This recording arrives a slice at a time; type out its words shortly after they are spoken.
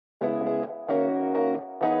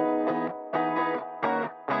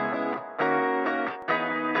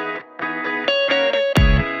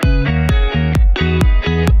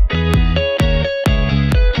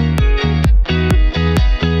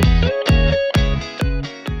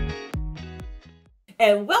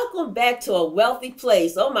and welcome back to A Wealthy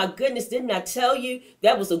Place. Oh my goodness, didn't I tell you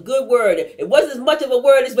that was a good word? It wasn't as much of a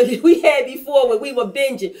word as we had before when we were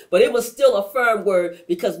binging, but it was still a firm word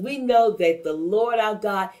because we know that the Lord our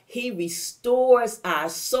God, He restores our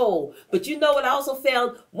soul. But you know what I also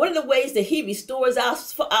found? One of the ways that He restores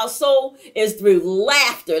our soul is through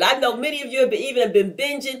laughter. And I know many of you have been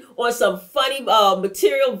binging on some funny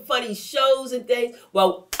material, funny shows and things.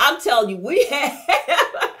 Well, I'm telling you, we have.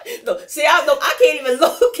 No, see, I can't even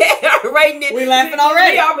look at her right now. We laughing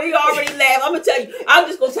already. We already laugh. I'm gonna tell you. I'm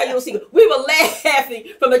just gonna tell you a secret. We were laughing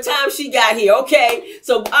from the time she got here. Okay,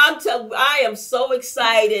 so I am so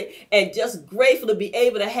excited and just grateful to be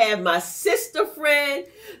able to have my sister friend,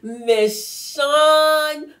 Miss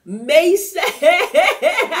Shawn Mason, is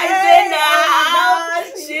in the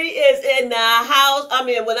house. She is in the house. I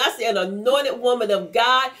mean, when I say an anointed woman of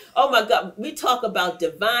God, oh my God, we talk about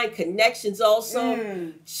divine connections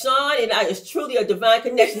also. Shawn and I is truly a divine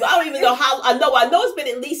connection. I don't even know how. I know it's been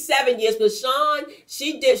at least 7 years, but Shawn,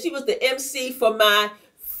 she was the MC for my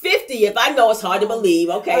 50th. I know it's hard to believe.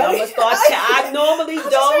 Okay, I'm gonna start. I normally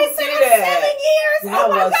don't do that. 7 years. That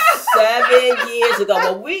was 7 years ago.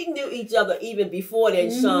 Well, we knew each other even before then,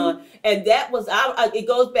 Shawn, and that was it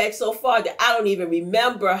goes back so far that I don't even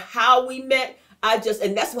remember how we met. And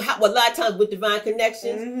that's how a lot of times with divine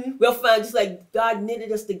connections, we'll find just like God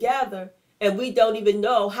knitted us together, and we don't even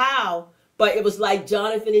know how. But it was like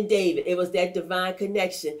Jonathan and David. It was that divine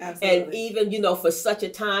connection. Absolutely. And even, for such a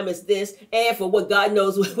time as this and for what God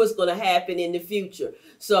knows what's going to happen in the future.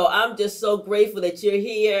 So I'm just so grateful that you're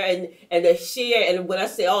here and to share. And when I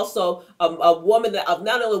say also a woman, not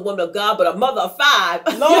only a woman of God, but a mother of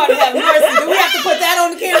 5. Lord have mercy. Do we have to put that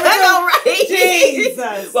on the camera? I know, right?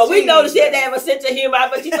 Jesus. Well, we know that she had to have a sense of humor,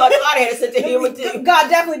 but you thought God had a sense of humor too. God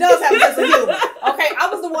definitely does have a sense of humor. Okay, I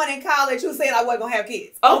was the one in college who said I wasn't going to have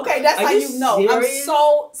kids. Okay, that's how you know. Serious? I'm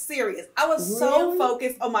so serious. I was so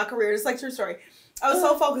focused on my career. It's like true story. I was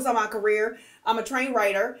so focused on my career. I'm a trained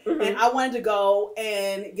writer, and I wanted to go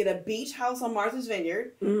and get a beach house on Martha's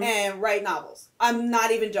Vineyard and write novels. I'm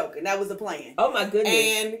not even joking. That was the plan. Oh my goodness.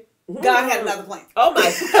 And God had another plan. Oh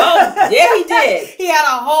my God. Yeah, He did. He had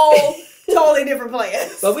a whole totally different plan.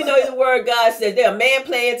 But we know the word God says there, man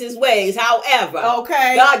plans his ways. However,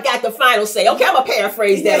 okay, God got the final say. Okay, I'm going to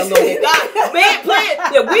paraphrase that a little bit. God, man plans,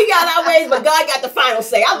 we got our ways, but God got the final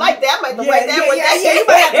say. I like that. I might write that one. Yeah, you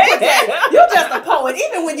might have to put that. You're just a poet.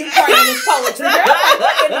 Even when you praying this poetry, girl, I'm like,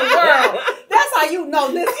 what in the world? That's how you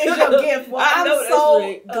know this is your gift. Well, I'm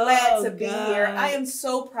so glad to be here. I am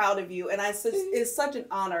so proud of you, and it's such an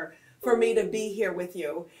honor for me to be here with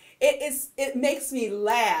you. It makes me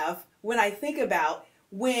laugh when I think about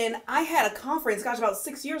when I had a conference, gosh, about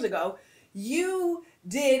 6 years ago. You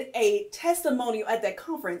did a testimonial at that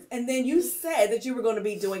conference, and then you said that you were going to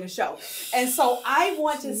be doing a show. And so I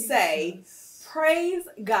want to say, praise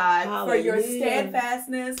God for your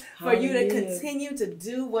steadfastness, for you to continue to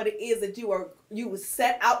do what it is that you were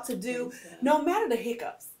set out to do, no matter the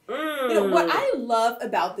hiccups. What I love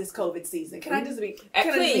about this COVID season, can I just be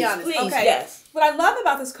honest? Please, okay. Yes. What I love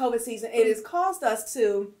about this COVID season, it has caused us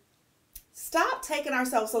to stop taking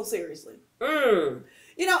ourselves so seriously.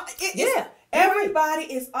 Everybody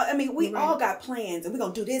is, we all got plans, and we're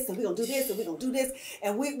going to do this, and we're going to do this, and we're going to do this.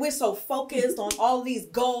 And we're so focused on all these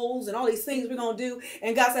goals and all these things we're going to do.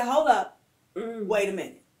 And God said, hold up. Wait a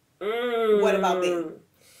minute. What about me?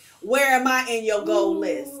 Where am I in your goal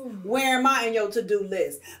list? Where am I in your to-do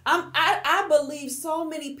list? I believe so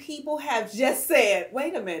many people have just said,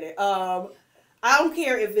 wait a minute. I don't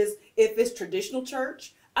care if it's traditional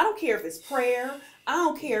church. I don't care if it's prayer. I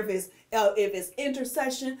don't care if it's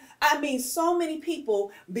intercession. I mean, so many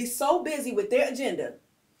people be so busy with their agenda.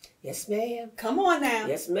 Yes, ma'am. Come on now.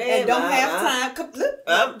 Yes, ma'am. And don't have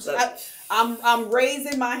time. I'm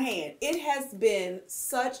raising my hand. It has been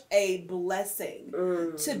such a blessing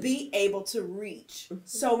to be able to reach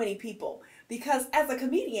so many people, because as a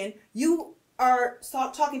comedian, you are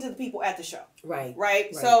talking to the people at the show.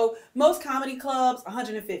 Right. So most comedy clubs,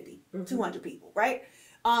 150, 200 people, right?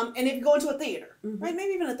 And if you go into a theater, right,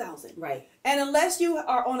 maybe even 1,000. Right. And unless you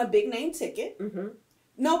are on a big name ticket,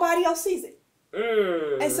 nobody else sees it.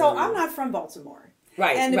 And so I'm not from Baltimore.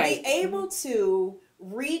 Right. And to be able to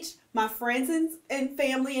reach my friends and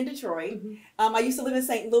family in Detroit, I used to live in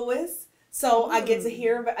St. Louis. So I get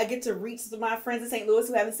to reach my friends in St. Louis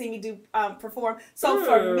who haven't seen me perform. So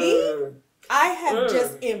for me, I have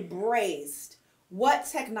just embraced what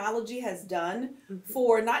technology has done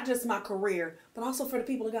for not just my career, but also for the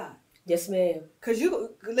people of God. Yes, ma'am. Because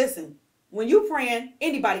listen, when you're praying,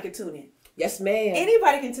 anybody can tune in. Yes, ma'am.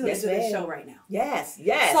 Anybody can tune into this show right now. Yes.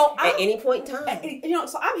 So at any point in time.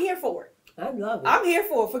 So I'm here for it. I love it. I'm here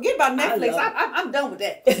for it. Forget about Netflix. I'm done with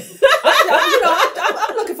that.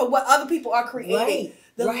 I'm looking for what other people are creating. Right.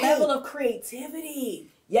 The level of creativity.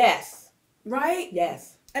 Yes. Right?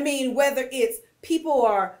 Yes. I mean, whether it's people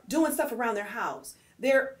are doing stuff around their house,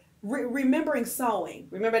 they're remembering sewing.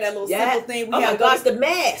 Remember that little simple thing we have? Oh my gosh, the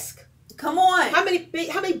mask. Come on. How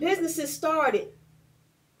many businesses started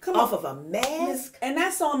off of a mask? And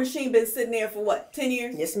that sewing machine been sitting there for what, 10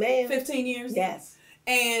 years? Yes, ma'am. 15 years? Yes.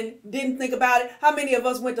 And didn't think about it. How many of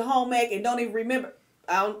us went to home ec and don't even remember?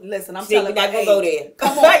 Listen, I'm See, telling you. We're not going to go there.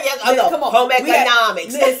 Come on. Come on. Home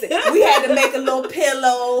economics. Listen, we had to make a little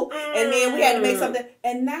pillow and then we had to make something.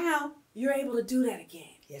 And now you're able to do that again.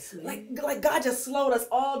 Yes, ma'am. Like God just slowed us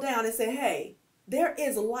all down and said, hey, there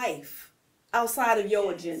is life outside of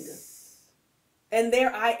your agenda. And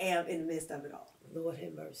there I am in the midst of it all. Lord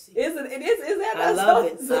have mercy. Is that? I love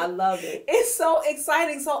it. I love it. It's so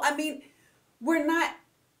exciting. So, I mean, we're not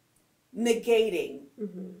negating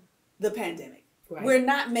the pandemic. Right. We're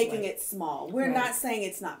not making it small. We're not saying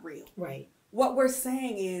it's not real. Right. What we're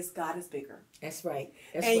saying is God is bigger. That's right.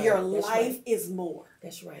 And your life is more.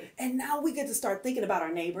 That's right. And now we get to start thinking about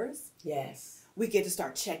our neighbors. Yes. We get to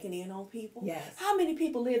start checking in on people. Yes. How many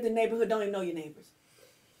people live in the neighborhood don't even know your neighbors?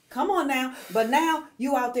 Come on now. But now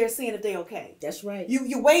you out there seeing if they okay. That's right.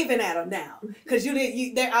 You waving at them now because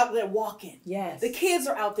they're out there walking. Yes. The kids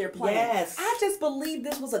are out there playing. Yes. I just believe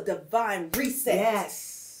this was a divine reset.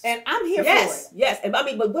 Yes. And I'm here for it. Yes. And I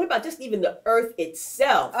mean, but what about just even the earth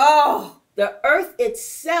itself? Oh. The earth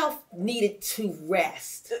itself needed to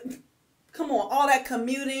rest. Come on, all that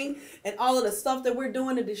commuting and all of the stuff that we're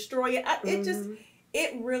doing to destroy it.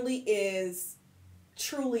 It really is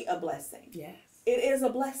truly a blessing. Yes. It is a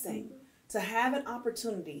blessing to have an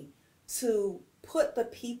opportunity to put the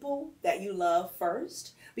people that you love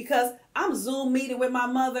first. Because I'm Zoom meeting with my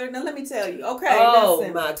mother. Now, let me tell you. Okay,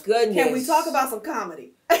 listen. My goodness. Can we talk about some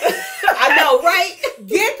comedy? I know, right?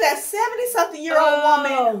 Get that 70-something-year-old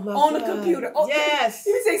woman on the computer. Oh, yes.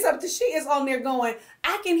 Let me say something. She is on there going,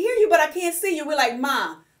 I can hear you, but I can't see you. We're like,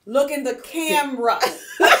 Mom, look in the camera.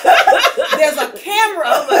 There's a camera.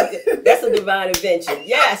 Oh my God. That's a divine invention.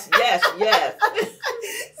 Yes.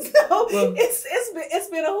 So it's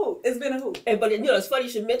been a hoot. It's been a hoot. But it's funny you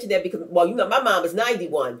should mention that because my mom is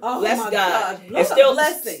 91. Oh, bless my God. God. And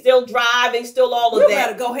still driving, still all of that. You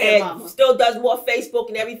better go ahead, and Mama. Still does more Facebook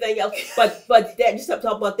and everything else. But that just talking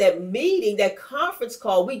about that meeting, that conference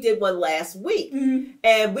call. We did one last week,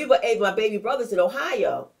 and we were able. My baby brother's in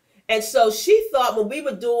Ohio. And so she thought when we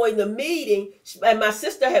were doing the meeting, and my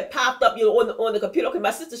sister had popped up, on the computer. Okay,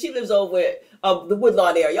 my sister, she lives over at the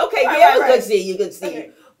Woodlawn area. Okay, good to see you, good to see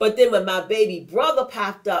you. But then when my baby brother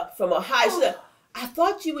popped up from Ohio, she said, I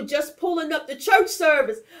thought you were just pulling up the church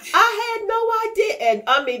service. I had no idea. And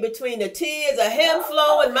I mean, between the tears of him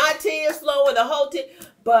flowing, my tears flowing, the whole thing.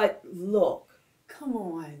 But look. Come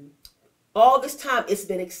on. All this time, it's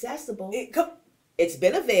been accessible. It's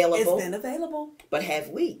been available. It's been available. But have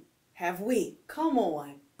we? Have we? Come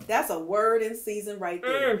on. That's a word in season right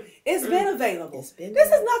there. It's been available. This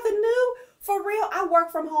is nothing new. For real, I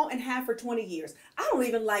work from home and have for 20 years. I don't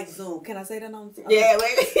even like Zoom. Can I say that on? Yeah, but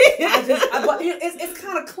it's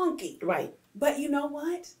kind of clunky. Right. But you know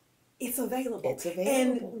what? It's available. It's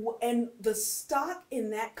available. And the stock in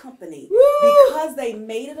that company, Woo! because they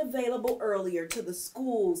made it available earlier to the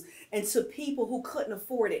schools and to people who couldn't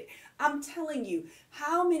afford it. I'm telling you,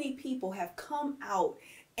 how many people have come out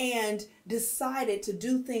and decided to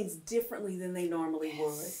do things differently than they normally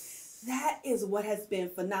would. That is what has been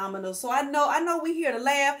phenomenal. So I know we here to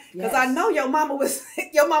laugh because I know your mama was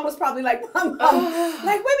probably like, Mom,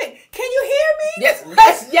 like, wait a minute, can you hear me?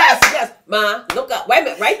 Yes. Ma, look up. Wait a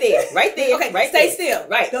minute, right there. Okay, right stay there. Still.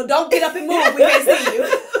 Right. Don't get up and move. We can't see you.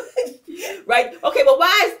 Right. Okay, but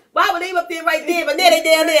why were they up there right there, but now they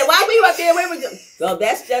down there? Why we up there? Where we go? So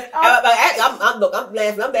that's just. I'm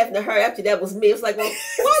laughing. I'm laughing at her after that was me. It's like, well,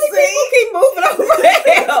 why do people keep moving over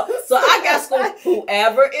here? So I got school.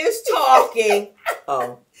 Whoever is talking.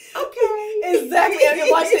 Oh. Okay. Exactly.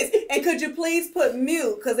 Okay, watch this. And could you please put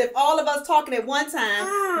mute? Because if all of us talking at one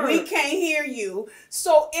time, we can't hear you.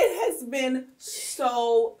 So it has been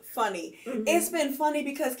so funny. It's been funny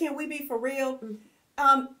because can we be for real?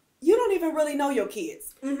 You don't even really know your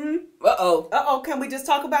kids. Can we just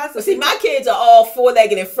talk about it? Well, see, my kids are all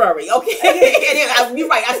four-legged and furry. Okay. You're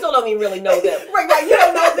right. I still don't even really know them. Right. You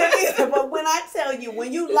don't know them either. But when I tell you,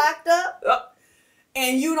 when you locked up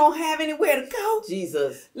and you don't have anywhere to go.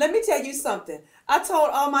 Jesus. Let me tell you something. I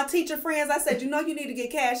told all my teacher friends, I said, you need to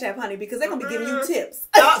get Cash App, honey, because they're going to be giving you tips.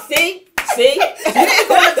 See? You didn't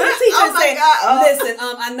go up to the teacher and say, listen,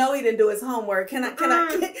 I know he didn't do his homework. Can I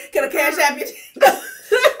Cash App you?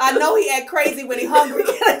 I know he act crazy when he hungry.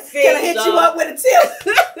 Can I hit you up with a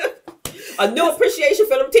tip? A new appreciation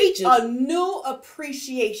for them teachers. A new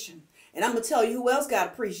appreciation. And I'm going to tell you who else got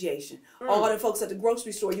appreciation. All the folks at the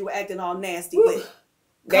grocery store you were acting all nasty with.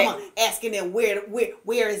 Come on, asking them,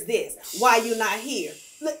 where is this? Why you not here?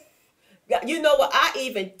 Look. You know what?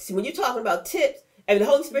 When you're talking about tips, and the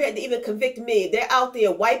Holy Spirit had to even convict me, they're out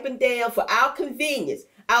there wiping down for our convenience.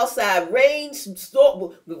 Outside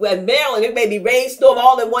rainstorm, in Maryland, it may be rainstorm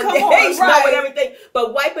all in one day, snow and everything,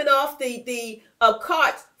 but wiping off the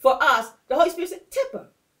carts for us. The Holy Spirit said, tip her.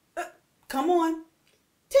 Come on.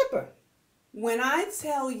 Tip her. When I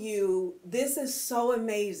tell you, this is so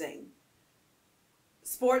amazing.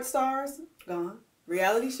 Sports stars, gone.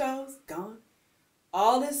 Reality shows, gone.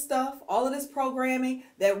 All this stuff, all of this programming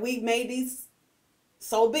that we made these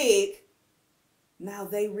so big, now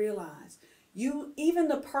they realize. Even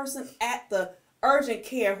the person at the urgent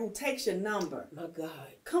care who takes your number. My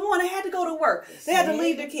God. Come on, they had to go to work. They had to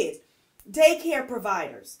leave their kids. Daycare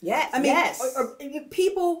providers. Yes, I mean, yes. Or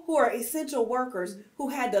people who are essential workers who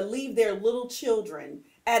had to leave their little children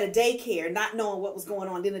at a daycare, not knowing what was going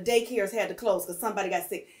on. Then the daycares had to close because somebody got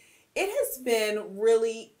sick. It has been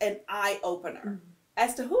really an eye-opener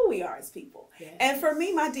as to who we are as people. Yes. And for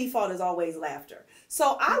me, my default is always laughter.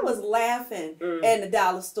 So I was laughing in the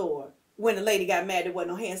dollar store when the lady got mad there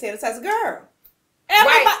wasn't no hand sanitizer. Girl,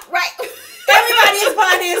 everybody is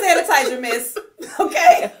buying hand sanitizer, miss.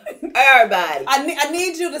 Okay? Everybody. I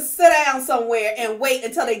need you to sit down somewhere and wait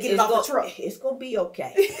until they get it off the truck. It's going to be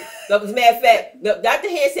okay. As a matter of fact, Dr.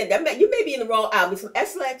 Hand said, you may be in the wrong aisle. Some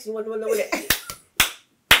S-Lex, you want to know that?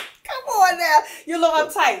 Come on now. You're a little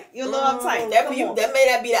uptight. That may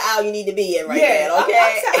not be the aisle you need to be in right now,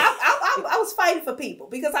 okay? I was fighting for people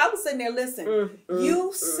because I was sitting there listening.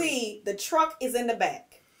 You see the truck is in the back.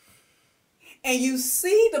 And you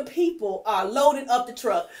see the people are loading up the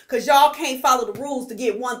truck because y'all can't follow the rules to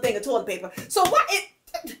get one thing of toilet paper. So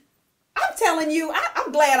I'm telling you,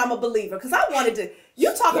 I'm glad I'm a believer because I wanted to.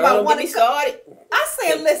 You talk about wanting to started. I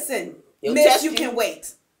said, listen, miss, you can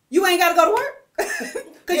wait. You ain't got to go to work.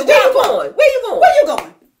 Where you going? Where you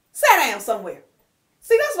going? Sit down somewhere.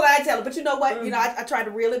 See, that's what I tell her. But you know what? You know, I try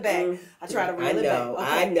to reel it back. I try to reel it back. Okay?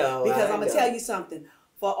 I know. Because I'm going to tell you something.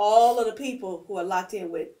 For all of the people who are locked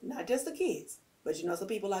in with, not just the kids, but you know, some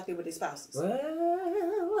people locked in with their spouses.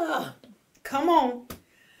 Well, come on.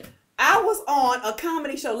 I was on a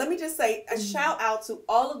comedy show. Let me just say a shout out to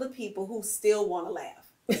all of the people who still want to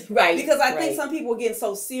laugh. Right. Because I think some people are getting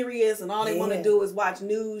so serious and all they want to do is watch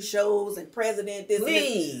news shows and president this.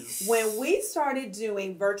 Please. When we started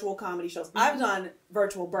doing virtual comedy shows, I've done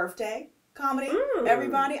virtual birthday comedy,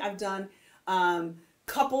 everybody. I've done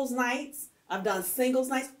couples nights. I've done singles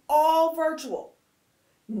nights, all virtual.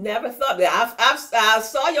 Never thought that. I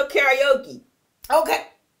saw your karaoke. Okay.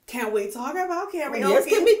 Can we talk about karaoke? Yes,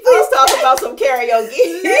 can we please talk about some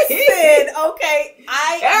karaoke? Listen, okay.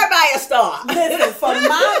 Everybody a star. Listen,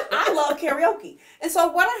 I love karaoke. And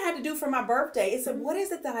so what I had to do for my birthday is say, what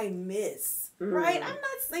is it that I miss? Right? I'm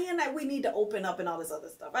not saying that we need to open up and all this other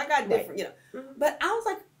stuff. I got different, you know. But I was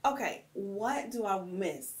like, okay, what do I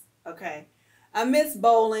miss? Okay. I miss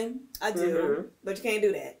bowling. I do. But you can't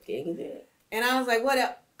do that. Can't do that. And I was like, what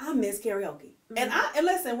else? I miss karaoke. And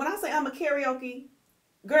listen, when I say I'm a karaoke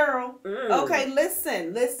girl, okay,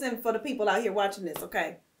 listen for the people out here watching this,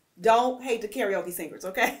 okay? Don't hate the karaoke singers,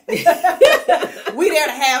 okay? We there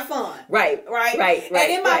to have fun. Right.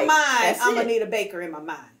 And in my mind, I'm Anita Baker in my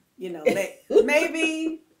mind. You know,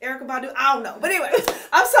 maybe Erykah Badu, I don't know. But anyway,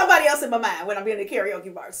 I'm somebody else in my mind when I'm in the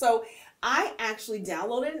karaoke bar. So I actually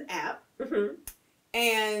downloaded an app.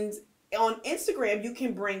 And on Instagram, you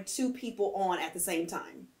can bring two people on at the same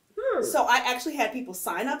time. So I actually had people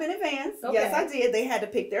sign up in advance. Okay. Yes, I did. They had to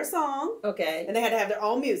pick their song. Okay. And they had to have their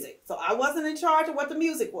own music. So I wasn't in charge of what the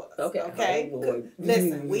music was. Okay. Oh,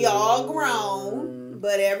 listen, we all grown,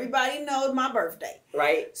 but everybody knows my birthday.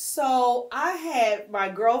 Right. So I had my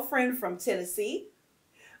girlfriend from Tennessee,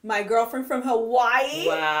 my girlfriend from Hawaii.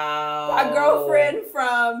 Wow. My girlfriend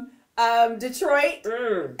from Detroit.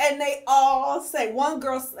 And they all say, one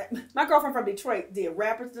girl, my girlfriend from Detroit did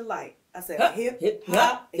Rapper's Delight. I said, hip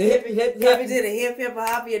hop, hip did a hip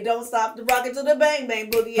hop, you don't stop the rocket to the bang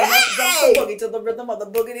bang boogie, and don't boogie to the rhythm of the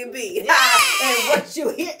boogity beat. And what you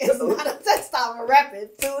hear is not a text I'm rapping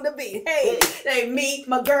to the beat. Hey, me,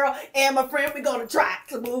 my girl, and my friend, we're gonna try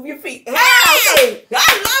to move your feet. Hey, I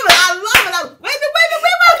love it. Wait,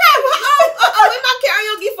 where my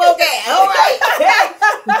karaoke folk at? All right.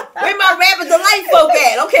 Where my Rapper Delight folk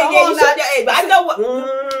at? Okay, yeah, you should your age, but I know what.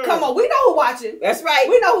 Come on, we know who's watching. That's right.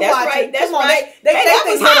 We know who's watching. They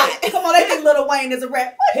think Lil Wayne is a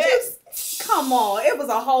rap. Come Come on, it was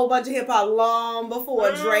a whole bunch of hip hop long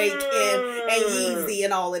before Drake and Yeezy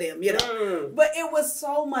and all of them, you know. But it was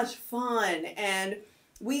so much fun, and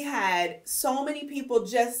we had so many people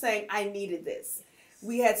just saying, I needed this.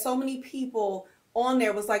 We had so many people on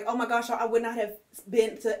there was like, oh my gosh, I would not have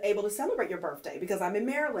been able to celebrate your birthday because I'm in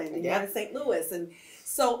Maryland and you're in St. Louis. And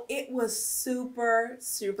so it was super,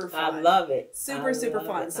 super fun. I love it. Super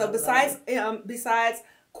fun. So besides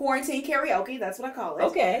quarantine karaoke, that's what I call it.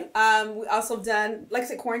 Okay. We also done, like I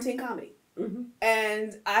said, quarantine comedy.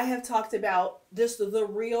 And I have talked about just the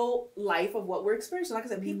real life of what we're experiencing. Like I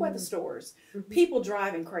said, people at the stores, people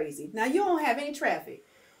driving crazy. Now you don't have any traffic.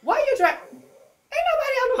 Why are you driving? Ain't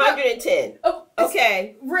nobody on the 110. Oh,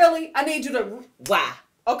 okay. Really? I need you to. Why?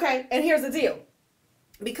 Okay. And here's the deal.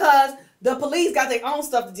 Because the police got their own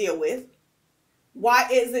stuff to deal with. Why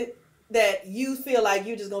is it that you feel like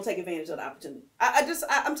you're just going to take advantage of the opportunity?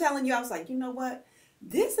 I'm telling you, I was like, you know what?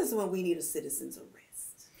 This is when we need a citizen's arrest.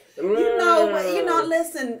 You know,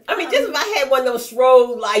 listen. I mean, just if I had one of those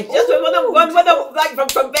strobe, like, just one of them, like,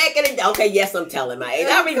 from back in the day. Okay, yes, I'm telling my age.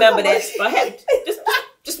 I remember that. But I had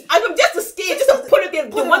I'm just a skin, just to put it there,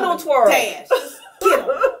 put one on twirl. Dash. Just get them.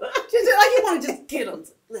 Just like you want to just get them.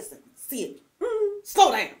 Listen, see it.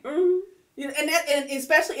 Slow down. You know, and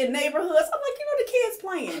especially in neighborhoods, I'm like, the kids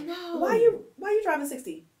playing. I know. Why you driving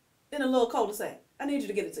 60 in a little cul-de-sac? I need you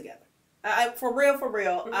to get it together. For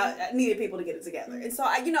real. I needed people to get it together. And so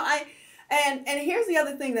and here's the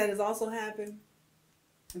other thing that has also happened.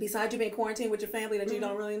 Besides you being quarantined with your family that you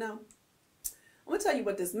don't really know. I'm going to tell you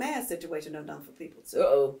what this mask situation have done for people too.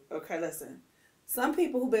 Uh-oh. Okay, listen. Some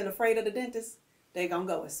people who've been afraid of the dentist, they going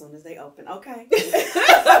to go as soon as they open. Okay?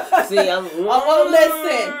 See,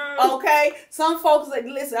 listen. Okay? Some folks,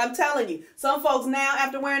 listen, I'm telling you. Some folks now,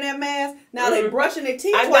 after wearing that mask, now they brushing their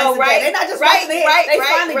teeth twice a day. They're not just brushing their head. They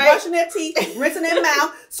finally brushing their teeth, rinsing their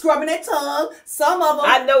mouth, scrubbing their tongue. Some of them.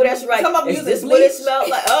 I know that's right. Some of them is using this bleach. what it smells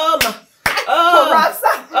like? Oh, my.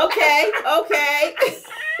 Oh. Okay.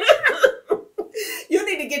 You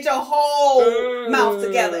need to get your whole mouth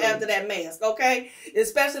together after that mask, okay?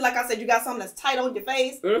 Especially, like I said, you got something that's tight on your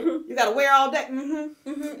face. You got to wear all that.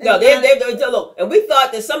 No, they look. And we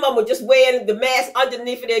thought that some of them were just wearing the mask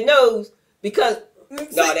underneath of their nose because, no,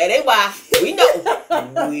 that ain't why. We know.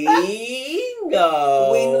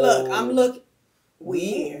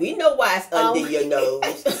 We know why it's under your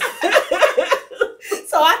nose.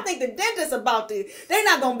 So I think the dentist they're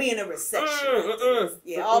not going to be in a recession.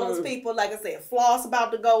 Yeah, all those people, like I said, floss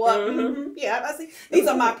about to go up. Yeah, I see. These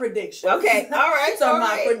are my predictions. Okay, all right. These are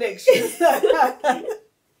my predictions.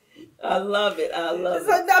 I love it.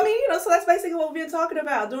 So, I mean, so that's basically what we've been talking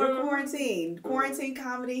about during quarantine. Quarantine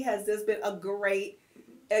comedy has just been a great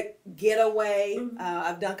getaway.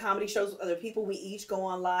 I've done comedy shows with other people. We each go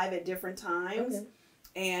on live at different times. Okay.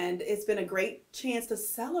 And it's been a great chance to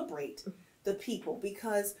celebrate the people,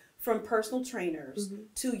 because from personal trainers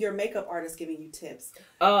to your makeup artist giving you tips.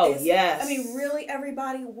 Oh, yes. I mean, really,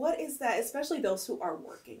 everybody, what is that? Especially those who are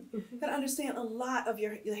working. You got to understand a lot of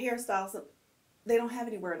your hairstyles, they don't have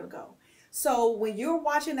anywhere to go. So when you're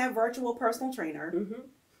watching that virtual personal trainer,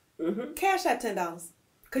 cash that $10.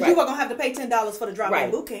 Because you are going to have to pay $10 for the drop-in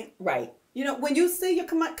boot camp. Right. When you see your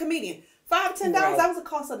comedian, $5, $10, that was the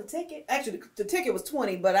cost of the ticket. Actually, the ticket was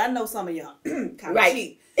 $20, but I know some of y'all kind of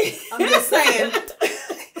cheap. I'm just saying,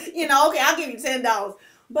 okay, I'll give you $10.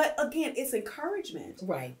 But again, it's encouragement.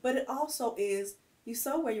 Right. But it also is, you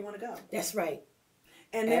sow where you want to go. That's right.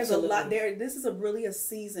 And there's a lot there. This is really a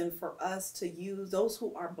season for us to use those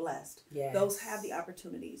who are blessed. Yes. Those have the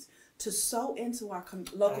opportunities to sow into our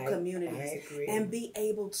local communities and be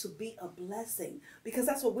able to be a blessing, because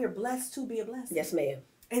that's what we're blessed to be, a blessing. Yes, ma'am.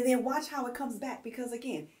 And then watch how it comes back, because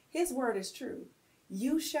again, his word is true.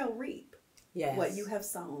 You shall reap what you have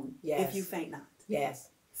sown if you faint not. Yes.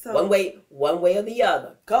 So one way or the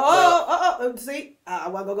other. See, I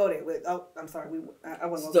wasn't gonna go there. I'm sorry. I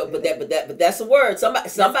wasn't gonna go there. But that's a word.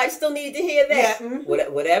 Somebody still needed to hear that. Yeah.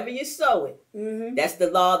 Whatever you're sowing, that's the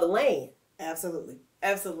law of the land. Absolutely.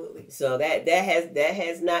 So that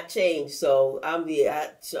has not changed. So I'm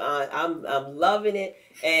loving it,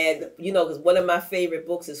 and because one of my favorite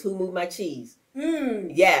books is Who Moved My Cheese.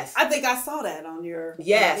 Yes, I think I saw that on your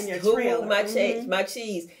in your Who Moved My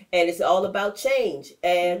Cheese, and it's all about change.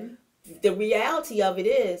 And the reality of it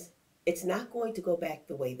is, it's not going to go back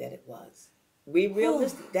the way that it was. We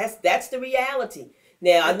realistic. That's the reality.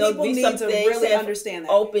 Now I know some things really have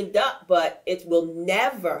opened up, but it will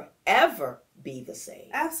never ever be the same.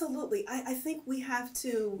 Absolutely. I think we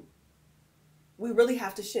really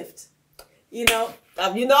have to shift. You know, I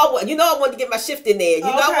wanted to get my shift in there. I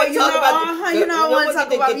want to talk about. I want to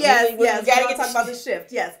talk about. Yes. You gotta talk about the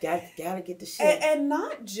shift. Yes. Gotta get the shift. And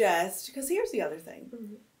not just because here's the other thing,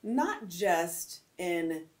 not just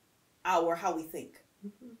in how we think,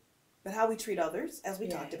 but how we treat others, as we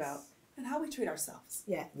talked about, and how we treat ourselves.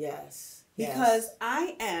 Yeah. Yes. Because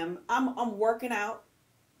I'm working out,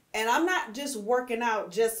 and I'm not just working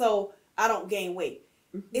out just so I don't gain weight.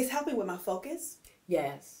 It's helping with my focus.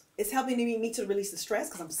 Yes. It's helping me to release the stress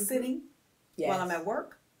because I'm sitting while I'm at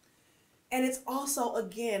work. And it's also,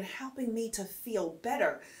 again, helping me to feel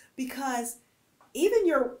better because even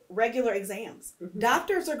your regular exams,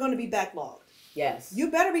 doctors are going to be backlogged. Yes.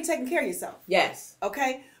 You better be taking care of yourself. Yes.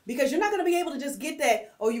 Okay? Because you're not going to be able to just get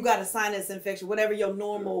that, you got a sinus infection, whatever your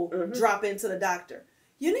normal drop into the doctor.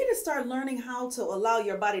 You need to start learning how to allow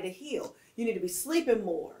your body to heal. You need to be sleeping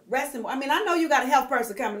more, resting more. I mean, I know you got a health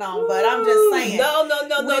person coming on, but I'm just saying. No.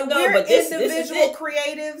 When we're but individual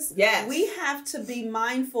creatives, yes, we have to be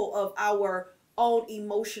mindful of our own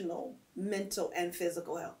emotional, mental, and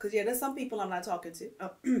physical health. Because there's some people I'm not talking to.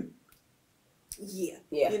 Yeah.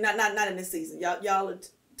 You're not in this season. Y'all are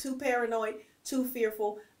too paranoid, too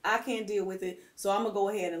fearful. I can't deal with it, so I'm gonna go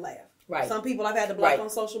ahead and laugh. Right. Some people I've had to block on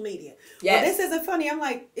social media. Yes. Well, this isn't funny. I'm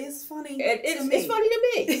like, it's funny. It's funny to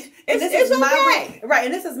me. And this is my right.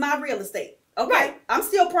 And this is my real estate. Okay. Right. I'm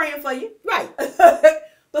still praying for you. Right.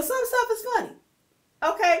 But some stuff is funny.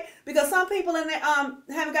 Okay. Because some people in there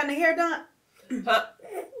haven't gotten their hair done.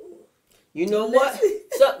 You know what?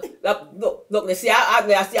 So look. See,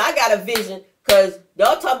 I got a vision because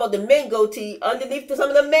y'all talk about the men goatee underneath some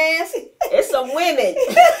of the masks. It's some women.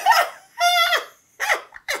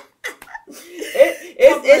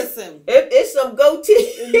 It's some goatee.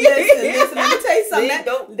 Listen, let me tell you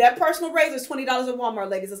something. That personal razor is $20 at Walmart,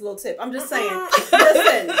 ladies. It's a little tip. I'm just saying.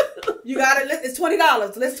 Listen, you got it. It's $20.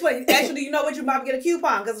 Let's $20. Actually, you know what? You might get a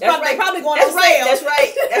coupon because they're probably going on sale. That's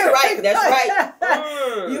right.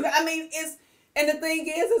 I mean, and the thing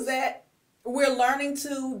is that we're learning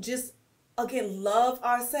to just again love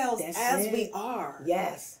ourselves as we are.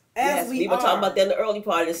 Yes. We were talking about that in the early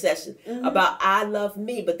part of the session about I love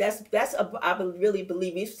me, but I really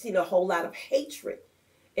believe we've seen a whole lot of hatred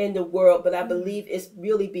in the world, but I believe it's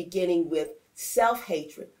really beginning with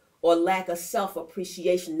self-hatred or lack of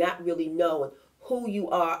self-appreciation, not really knowing who you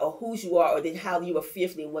are or whose you are or then how you are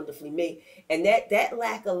fearfully and wonderfully made, and that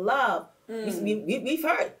lack of love we've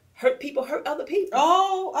heard. Hurt people hurt other people.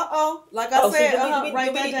 Like I said,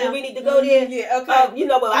 write that down. Do we need to go there? Yeah, okay. You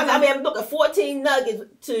know what? I'm looking 14 nuggets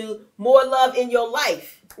to more love in your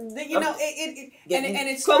life. You know,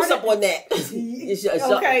 it's close up on that.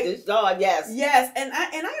 Okay. Yes. And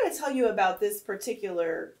I got to tell you about this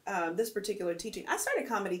particular teaching. I started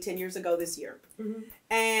comedy 10 years ago this year,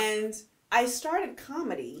 and I started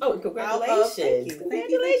comedy. Oh, congratulations. Thank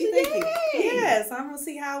you. Yes, I'm going to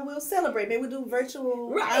see how we'll celebrate. Maybe we'll do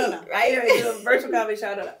virtual. Right. I don't know. Right. Do a virtual comedy show.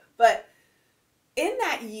 I don't know. But in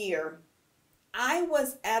that year, I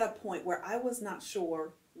was at a point where I was not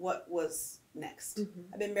sure what was next.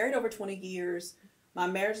 I've been married over 20 years. My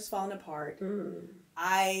marriage is falling apart.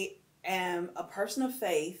 I am a person of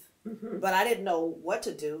faith, but I didn't know what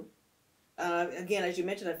to do. Again, as you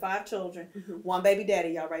mentioned, I had 5 children, 1 baby daddy.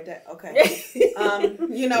 Y'all right there. Okay.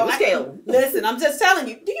 Listen, I'm just telling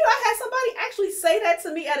you. I had somebody actually say that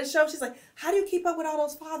to me at a show. She's like, "How do you keep up with all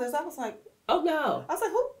those fathers?" I was like, "Oh no." I was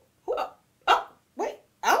like, "Who? Wait.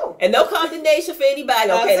 And no condemnation for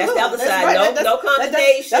anybody. Okay, that's the other side. Right. No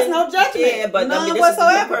condemnation. That's no judgment. Yeah, but none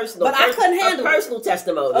whatsoever. Personal. But I couldn't handle a personal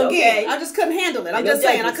testimony. Again, okay? I just couldn't handle it. I'm just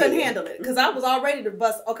saying I couldn't handle it because I was all ready to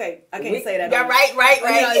bust. Okay, I can't say that. Yeah,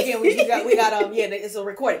 right. Again, we got it's a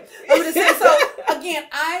recording. I'm just saying. So again,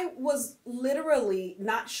 I was literally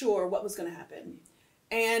not sure what was going to happen,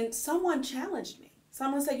 and someone challenged me.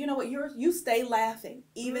 Someone said, "You know what? You stay laughing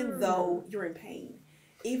even though you're in pain,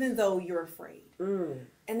 even though you're afraid."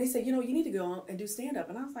 And they said, "You need to go on and do stand-up."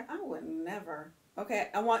 And I was like, I would never. Okay,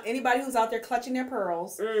 I want anybody who's out there clutching their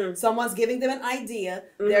pearls. Someone's giving them an idea,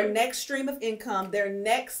 their next stream of income, their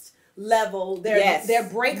next level, their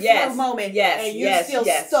breakthrough moment, and you're still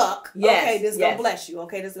stuck. Okay, this is going to bless you.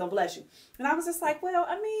 Okay, this is going to bless you. And I was just like, well,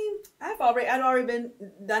 I mean, I'd already been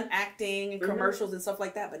done acting and commercials and stuff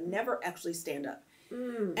like that, but never actually stand up.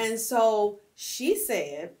 And so she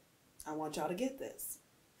said, I want y'all to get this.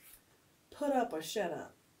 Put up or shut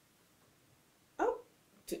up. Oh,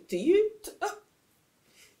 to you?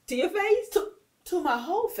 To your face? To my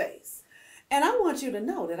whole face. And I want you to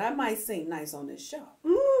know that I might seem nice on this show.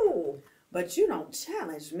 But you don't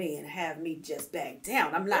challenge me and have me just back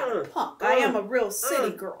down. I'm not a punk. I am a real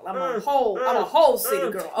city girl. I'm a whole city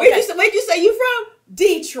girl. Okay. Where'd you say you from?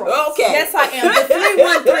 Detroit. Okay. Yes, I am. The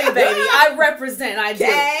 313, baby. I represent. I do.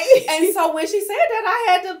 Okay. And so when she said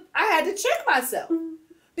that, I had to check myself.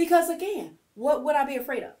 Because again, what would I be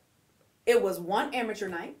afraid of? It was one amateur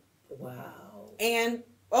night. Wow. And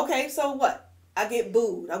okay, so what? I get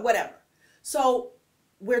booed or whatever. So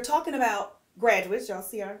we're talking about graduates. Y'all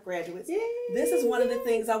see our graduates. Yay. This is one of the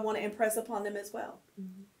things I want to impress upon them as well.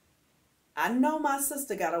 Mm-hmm. I know my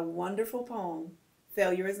sister got a wonderful poem,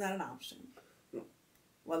 Failure is Not an Option.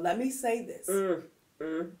 Well, let me say this.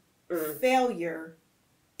 Failure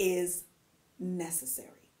is necessary.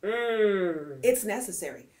 It's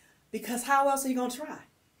necessary. Because how else are you going to try?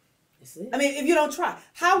 I mean, if you don't try,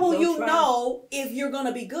 how will you know if you're going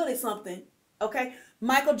to be good at something? Okay.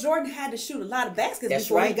 Michael Jordan had to shoot a lot of baskets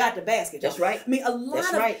before he got the basket. That's right. I mean, a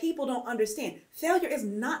lot of people don't understand. Failure is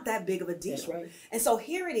not that big of a deal. That's right. And so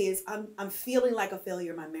here it is. I'm feeling like a failure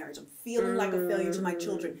in my marriage. I'm feeling like a failure to my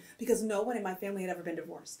children because no one in my family had ever been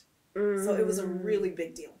divorced. So it was a really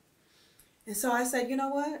big deal. And so I said, you know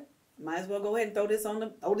what? Might as well go ahead and throw this on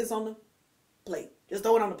the plate. Just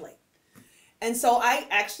throw it on the plate. And so I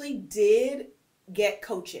actually did get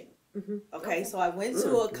coaching. Okay, so I went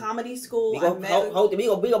to a comedy school. We're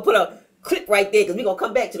gonna put a clip right there because we're gonna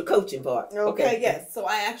come back to the coaching part. Okay, yes. So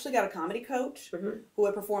I actually got a comedy coach who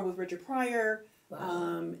had performed with Richard Pryor,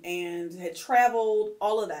 and had traveled,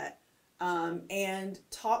 all of that, and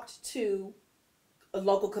talked to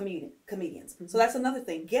local comedians. So that's another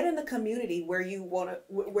thing. Get in the community where you want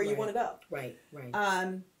to go. Right.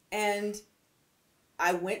 And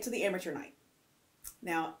I went to the amateur night.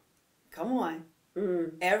 Now, come on.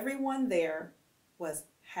 Everyone there was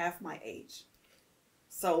half my age.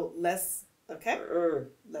 So let's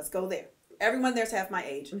go there. Everyone there's half my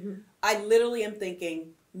age. I literally am thinking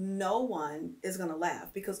no one is going to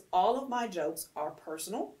laugh because all of my jokes are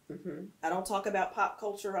personal. I don't talk about pop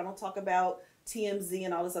culture. I don't talk about TMZ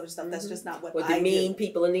and all this other stuff. That's just not what I do. Mean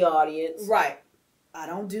people in the audience. Right. I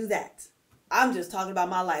don't do that. I'm just talking about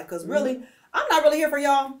my life because really, I'm not really here for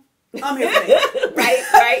y'all. I'm here for me. Right.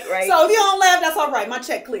 So if you don't laugh, that's all right. My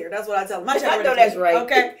check clear. That's what I tell them. My check I know that's right.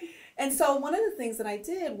 Okay. And so one of the things that I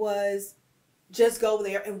did was just go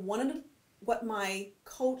there. And what my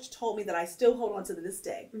coach told me that I still hold on to this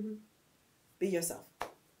day, be yourself.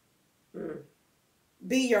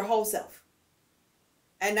 Be your whole self.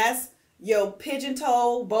 And that's your pigeon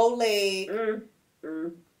toe, bow leg,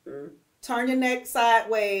 turn your neck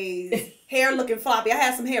sideways, hair looking floppy. I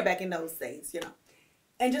had some hair back in those days, you know.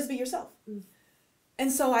 And just be yourself.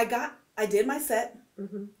 And so I did my set,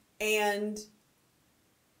 and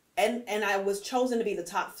I was chosen to be the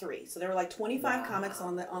top 3. So there were like 25 comics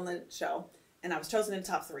on the show, and I was chosen in the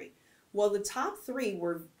top 3. Well, the top 3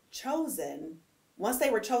 were chosen. Once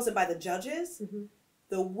they were chosen by the judges,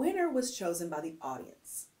 the winner was chosen by the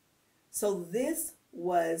audience. So this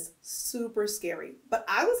was super scary, but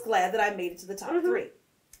I was glad that I made it to the top 3.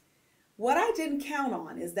 What I didn't count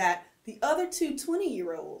on is that the other 2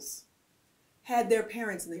 20-year-olds had their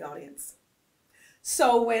parents in the audience.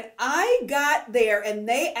 So when I got there and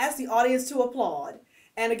they asked the audience to applaud,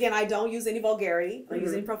 and again, I don't use any vulgarity, I don't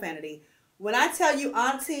use any profanity. When I tell you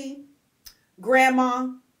auntie, grandma,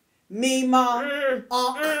 mima,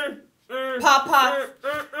 Papa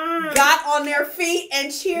got on their feet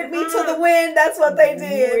and cheered me to the wind. That's what they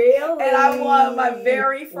did. Really? And I won my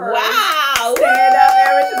very first stand-up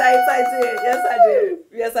amateur nights. I did.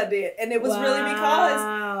 Yes, I did. And it was really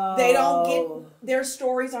because they don't get, their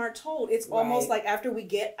stories aren't told. It's almost like after we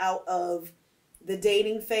get out of the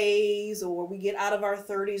dating phase or we get out of our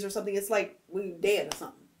 30s or something, it's like we dead or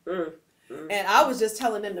something. And I was just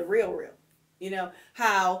telling them the real. You know,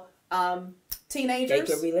 how teenagers,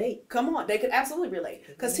 they could relate. Come on, they could absolutely relate.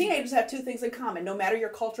 Because teenagers have 2 things in common, no matter your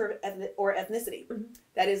culture or ethnicity.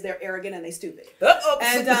 That is, they're arrogant and they stupid.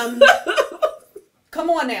 And come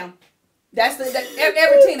on now, that's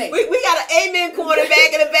every teenager. We got an amen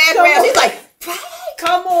quarterback in the background. She's like,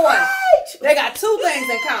 come on. They got 2 things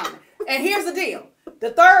in common. And here's the deal: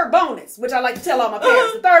 the third bonus, which I like to tell all my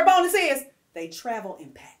parents, the third bonus is they travel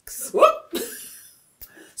in packs.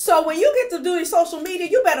 So when you get to do your social media,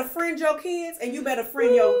 you better friend your kids and you better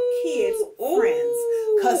friend your kids' friends.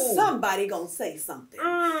 Because somebody going to say something.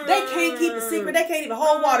 They can't keep a secret. They can't even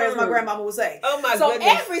hold water, as my grandmama would say. Oh, my goodness.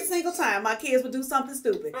 So every single time my kids would do something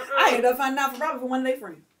stupid, I ended up finding out from one of their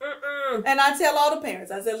friends. And I tell all the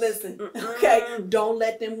parents, I said, listen, okay, don't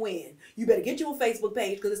let them win. You better get you a Facebook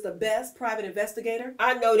page because it's the best private investigator.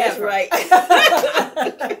 I know that's right.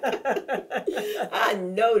 I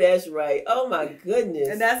know that's right. Oh my goodness.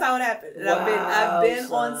 And that's how it happened. And I've been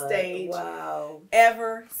on stage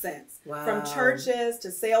ever since. From churches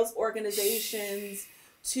to sales organizations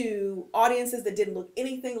to audiences that didn't look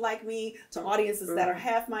anything like me, to audiences that are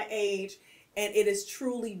half my age. And it has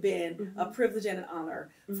truly been a privilege and an honor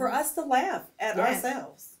for us to laugh at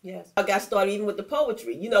ourselves. Yes. I got started even with the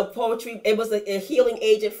poetry. You know, poetry, it was a healing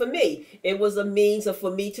agent for me. It was a means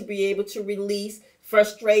for me to be able to release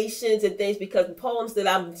frustrations and things, because the poems that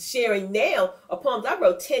I'm sharing now are poems I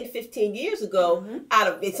wrote 10, 15 years ago, out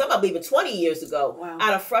of, some of them even 20 years ago,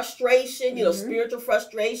 out of frustration, you know, spiritual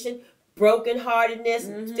frustration,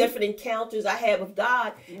 brokenheartedness, different encounters I had with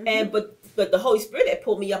God. And but the Holy Spirit had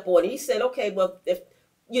pulled me up on it. He said, okay, well, if,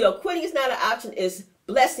 you know, quitting is not an option, is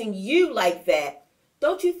blessing you like that,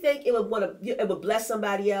 don't you think it would bless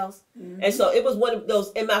somebody else? And so it was one of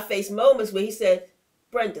those in my face moments where he said,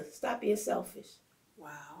 Brenda, stop being selfish.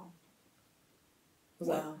 Wow.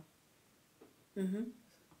 Wow.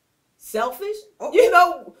 Selfish? Oh, you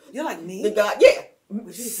know, you're like me. The God, yeah. Would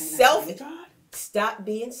you say Selfish. God? Stop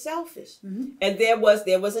being selfish. And there was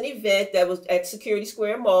an event that was at Security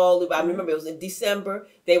Square Mall. I remember it was in December.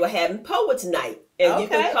 They were having Poets Night, and you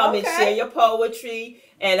can come and share your poetry.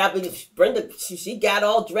 And I mean, Brenda, she got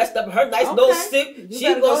all dressed up in her nice little suit. She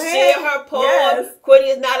was gonna share her poem. Yes.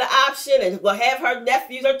 Quitting is not an option, and we'll have her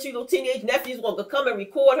nephews, her 2 little teenage nephews, going to come and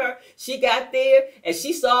record her. She got there, and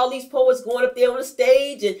she saw all these poets going up there on the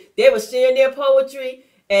stage, and they were sharing their poetry.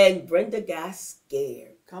 And Brenda got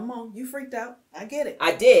scared. Come on, you freaked out. I get it.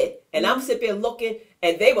 I did. And I'm sitting there looking,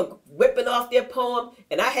 and they were whipping off their poem,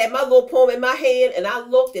 and I had my little poem in my hand, and I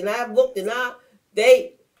looked, and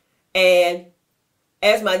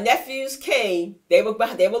as my nephews came, they were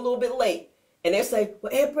a little bit late, and they say,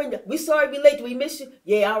 well, Aunt Brenda, we sorry we late. Did we miss you?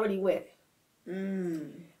 Yeah, I already went.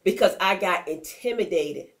 Because I got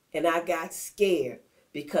intimidated, and I got scared,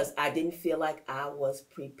 because I didn't feel like I was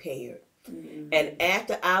prepared. And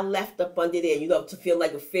after I left up under there, you know, to feel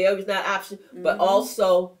like a failure is not an option, but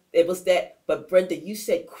also it was that, but Brenda, you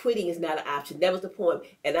said quitting is not an option. That was the point.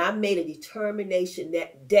 And I made a determination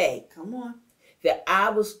that day. Come on. That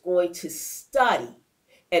I was going to study,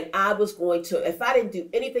 and I was going to, if I didn't do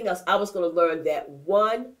anything else, I was going to learn that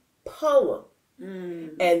one poem.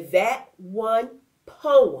 And that one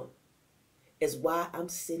poem is why I'm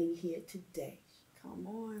sitting here today. Come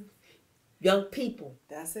on. Young people.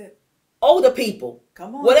 That's it. Older people,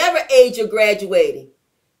 come on, whatever age you're graduating,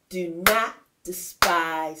 do not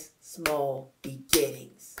despise small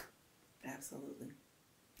beginnings. Absolutely.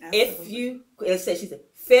 If you, let's say she said,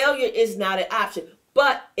 failure is not an option,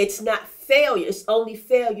 but it's not failure. It's only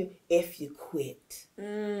failure if you quit.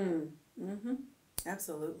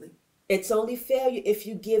 Absolutely. It's only failure if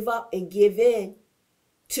you give up and give in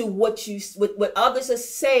to what others are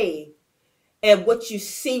saying and what you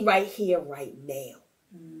see right here, right now.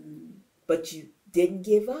 But you didn't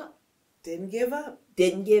give up. Didn't give up.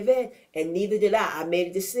 Didn't give in. And neither did I. I made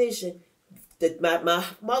a decision that my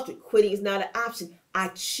motto, quitting is not an option. I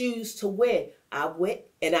choose to win. I went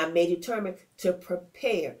and I made determined to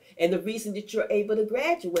prepare. And the reason that you're able to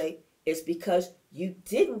graduate is because you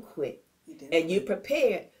didn't quit. You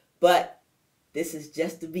prepared. But this is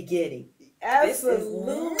just the beginning.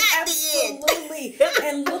 Absolutely. Absolutely.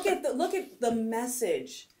 And look at the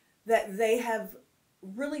message that they have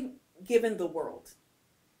really given the world,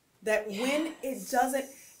 that when it doesn't,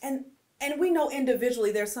 and we know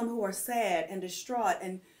individually there's some who are sad and distraught,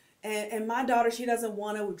 and my daughter, she doesn't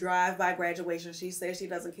want to drive by graduation. She says she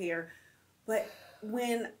doesn't care. But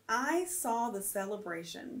when I saw the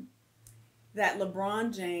celebration that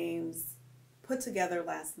LeBron James put together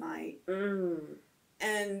last night,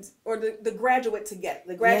 and or the graduate together,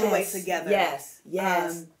 together,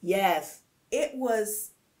 it was.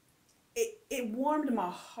 It warmed my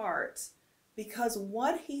heart, because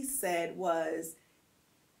what he said was,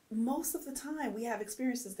 most of the time we have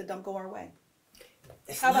experiences that don't go our way.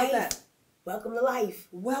 How about that? Welcome to life.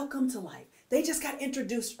 Welcome to life. They just got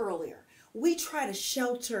introduced earlier. We try to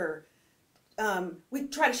shelter our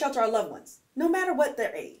loved ones, no matter what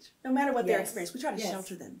their age, no matter what their experience. We try to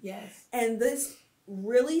shelter them. Yes. And this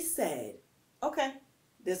really said, okay,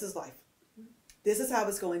 this is life. This is how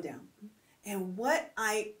it's going down. And what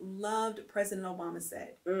I loved President Obama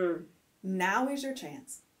said, now is your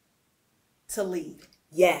chance to lead.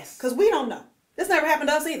 Yes. Because we don't know. This never happened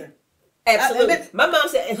to us either. Absolutely. My mom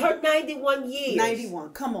said in her 91 years.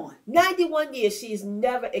 91, come on. 91 years, she's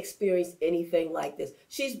never experienced anything like this.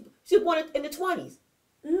 She's born in the 20s.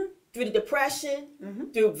 Through the Depression,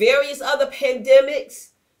 through various other pandemics,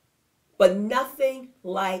 but nothing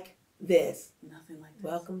like this. Nothing like this.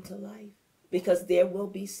 Welcome to life. Because there will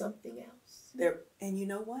be something else. And you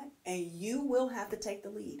know what? And you will have to take the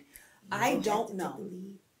lead. I don't know.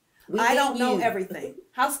 I don't know everything.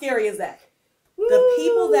 How scary is that? The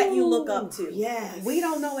people that you look up to. Yes. We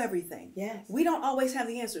don't know everything. Yes. We don't always have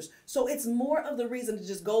the answers. So it's more of the reason to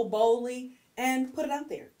just go boldly and put it out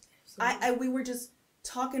there. We were just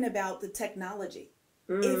talking about the technology.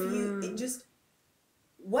 If you just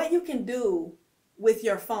what you can do with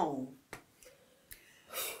your phone.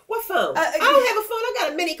 What phone? I don't have a phone. I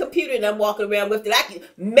got a mini computer and I'm walking around with it.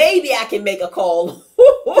 Maybe I can make a call.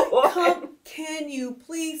 Can you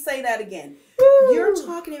please say that again? You're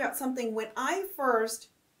talking about something. When I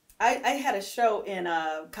had a show in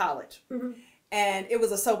college, and it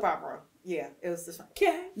was a soap opera. Yeah, it was this one.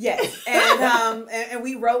 Okay. Yes, and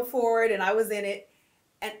we wrote for it, and I was in it,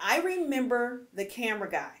 and I remember the camera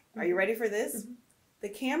guy. Are you ready for this? The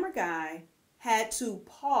camera guy had to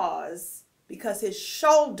pause because his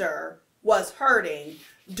shoulder was hurting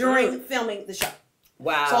during filming the show.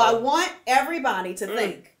 Wow. So I want everybody to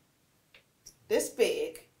think this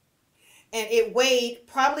big, and it weighed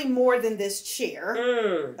probably more than this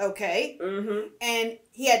chair. Okay. And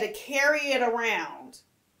he had to carry it around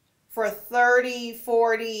for 30,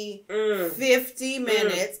 40, 50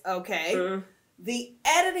 minutes. Okay. The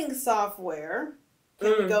editing software,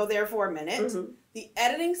 can we go there for a minute? The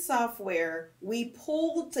editing software, we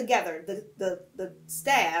pulled together the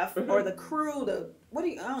staff or the crew, I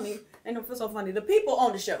don't even, I know it's so funny, the people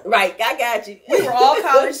on the show. Right, I got you. We were all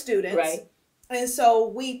college students. Right. And so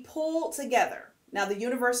we pulled together. Now the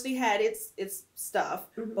university had its stuff,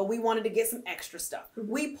 but we wanted to get some extra stuff.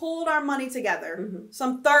 We pulled our money together,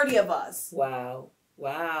 some 30 of us. Wow.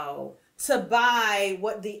 Wow. To buy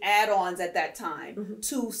what the add-ons at that time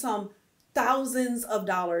to some thousands of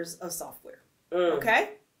dollars of software.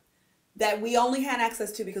 Okay? That we only had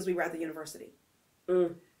access to because we were at the university.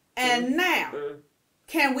 And now,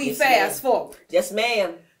 can we fast forward? Yes,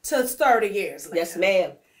 ma'am. To 30 years later. Yes,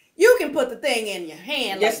 ma'am. You can put the thing in your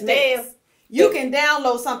hand yes, like ma'am. this. You can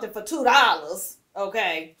download something for $2.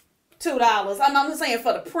 Okay? $2. I'm just saying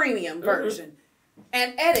for the premium version.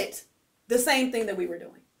 And edit the same thing that we were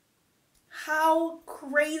doing. How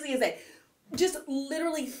crazy is that? Just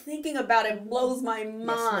literally thinking about it blows my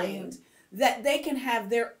mind that they can have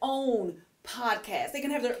their own podcast. They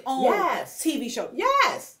can have their own TV show.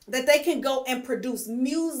 Yes. That they can go and produce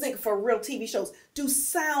music for real TV shows, do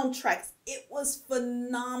soundtracks. It was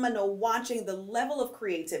phenomenal watching the level of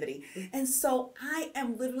creativity. And so I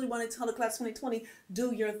am literally wanting to tell the class 2020,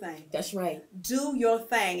 do your thing. That's right. Do your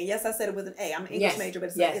thing. And yes, I said it with an A. I'm an English major, but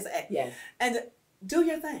it's an A. Yes. And do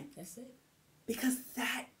your thing. That's it. Because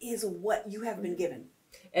that is what you have been given.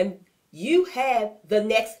 And you have the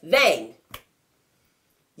next thing.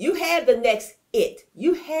 You have the next it.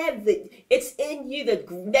 You have it's in you. The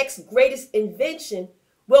next greatest invention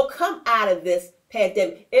will come out of this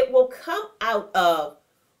pandemic. It will come out of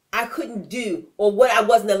I couldn't do or what I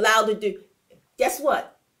wasn't allowed to do. Guess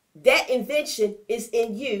what? That invention is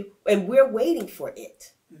in you and we're waiting for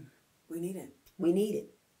it. We need it. We need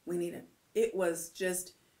it. We need it. It was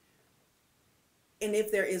just, and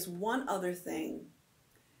if there is one other thing,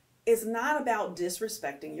 it's not about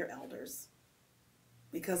disrespecting your elders.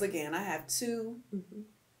 Because again, I have two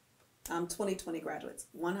 2020 graduates,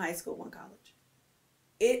 one high school, one college.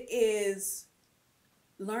 It is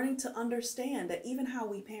learning to understand that even how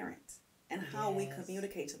we parent and how we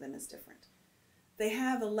communicate to them is different. They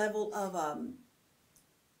have a level of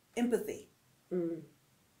empathy,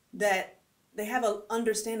 that they have an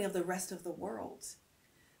understanding of the rest of the world,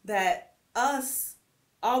 that us,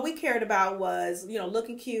 all we cared about was,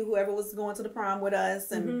 looking cute, whoever was going to the prom with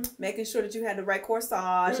us and making sure that you had the right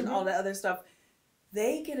corsage and all that other stuff.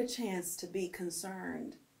 They get a chance to be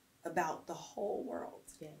concerned about the whole world.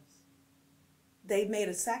 Yes. They made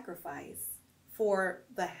a sacrifice for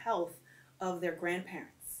the health of their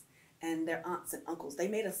grandparents and their aunts and uncles. They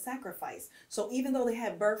made a sacrifice. So even though they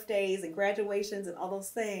had birthdays and graduations and all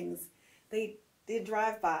those things, they did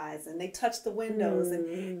drive-bys and they touched the windows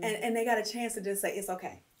and they got a chance to just say, it's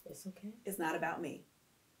okay. It's okay. It's not about me.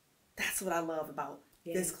 That's what I love about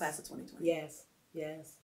this class of 2020. Yes,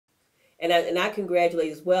 yes. And I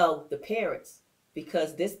congratulate as well the parents,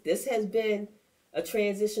 because this has been a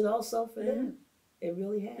transition also for them. It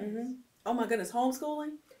really has. Oh my goodness,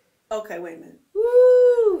 homeschooling? Okay, wait a minute.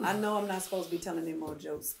 Woo! I know I'm not supposed to be telling any more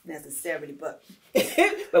jokes necessarily, but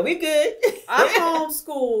but we good. I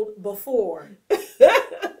homeschooled before.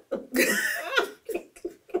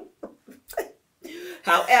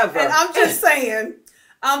 However, and I'm just saying,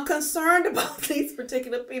 I'm concerned about these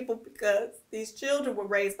particular people because these children were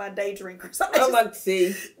raised by day drinkers. When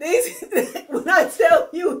I tell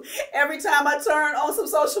you, every time I turn on some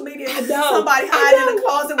social media, somebody hiding in the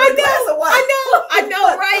closet with a glass of wine. I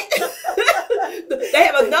know, right? They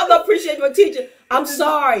have another appreciation for teaching. I'm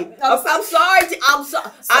sorry. I'm sorry. I'm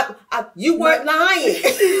sorry. You weren't lying.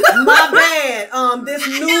 My bad. This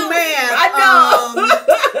new man. I know.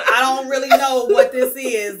 I don't really know what this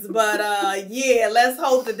is, but yeah, let's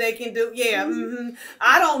hope that they can do. Yeah.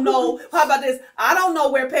 I don't know. How about this? I don't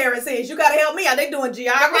know where Paris is. You gotta help me. Are they doing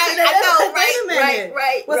geography? I know.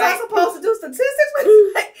 Right. Was I supposed to do statistics?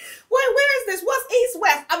 Wait, where is this? What's east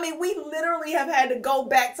west? I mean, we literally have had to go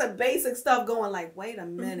back to basic stuff. Going like, wait a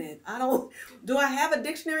minute. Do I have a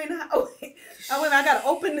dictionary in the house? I got to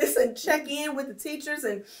open this and check in with the teachers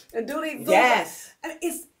and do these. Yes. I mean,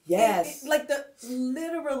 it's like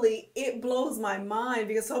literally, it blows my mind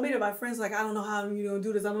because so many of my friends are like, I don't know how you're going to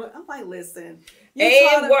do this. I'm like, listen.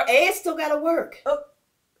 And still got to work.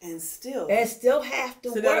 And still have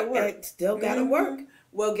to work. And still got to work.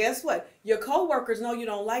 Well, guess what? Your coworkers know you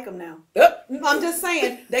don't like them now. Yep. I'm just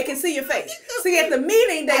saying, they can see your face. See, at the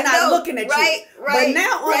meeting, they're not looking at you. Right. But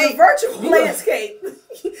now on the virtual landscape,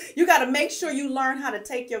 you got to make sure you learn how to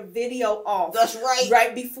take your video off. That's right.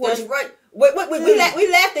 Right before. That's right. We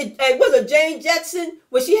laughed at was it Jane Jetson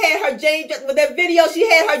when she had her with that video? She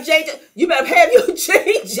had her Jane. You better have your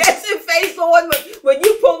Jane Jetson face on when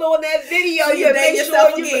you pull on that video. So you dang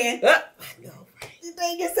yourself again. I know. You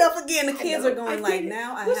dang yourself again. The kids are going like,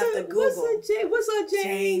 now I have to Google. What's her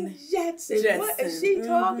Jane Jetson? What is she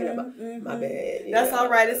talking about? My bad. That's all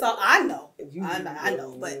right. It's all I know. I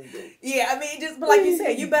know, but yeah, I mean, but like you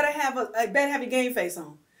said, you better have your game face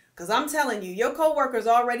on. Because I'm telling you, your coworkers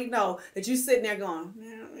already know that you sitting there going,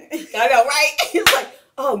 I know, right? It's like,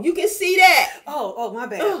 oh, you can see that. Oh, my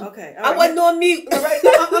bad. Okay. I wasn't on mute.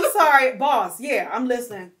 I'm sorry, boss. Yeah, I'm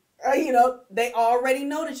listening. They already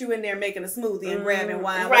know that you in there making a smoothie and grabbing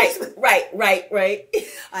wine. Right.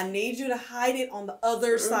 I need you to hide it on the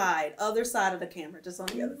other side of the camera, just on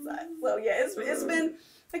the other side. So yeah, it's been,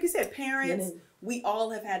 like you said, parents, we all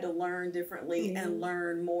have had to learn differently and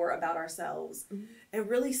learn more about ourselves and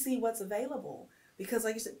really see what's available. Because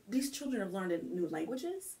like you said, these children have learned new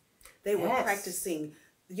languages. They were practicing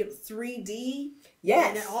 3D.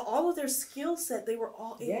 Yes. And all of their skill set, they were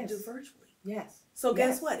all able to do virtually. Yes. So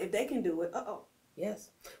guess what? If they can do it, Yes.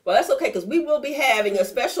 Well, that's okay because we will be having a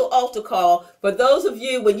special altar call for those of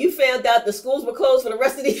you when you found out the schools were closed for the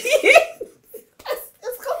rest of the year.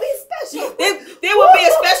 It's going to be special. There will be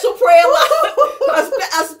a special prayer line,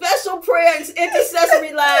 a special prayer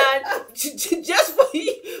intercessory line just for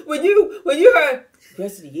you when you heard the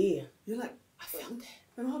rest of the year. You're like, I felt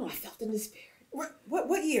that. Hold on. I felt in the spirit.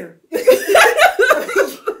 What year?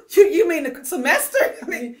 You mean the semester? I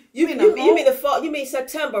mean, you mean the fall? You mean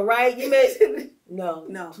September, right? You mean no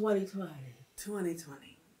 2020.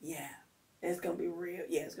 2020. Yeah, it's gonna be real.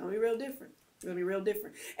 Yeah, it's gonna be real different. It's gonna be real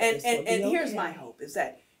different. And here's my hope is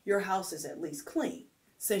that your house is at least clean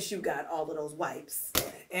since you got all of those wipes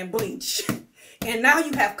and bleach, and now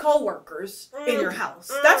you have coworkers in your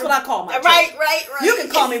house. That's what I call my children. Right. You can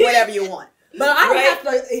call me whatever you want. But I don't have to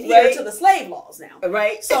adhere to the slave laws now.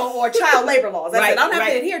 Right. So, or child labor laws. I don't have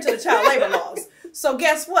to adhere to the child labor laws. So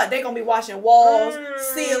guess what? They're going to be washing walls,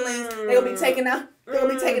 ceilings. They're going to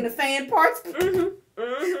be taking the fan parts. They need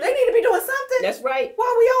to be doing something. That's right.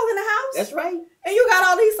 While we all in the house. That's right. And you got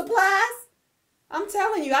all these supplies. I'm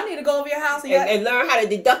telling you, I need to go over your house and learn how to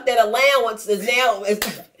deduct that allowance as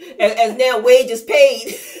now wages paid.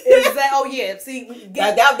 See,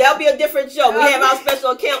 that'll be a different show. We have our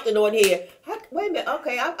special accountant on here. Wait a minute.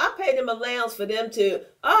 Okay, I paid them allowance for them to.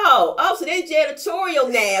 So they're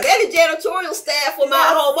janitorial now. They're the janitorial staff for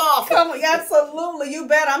my home office. Come on, absolutely. You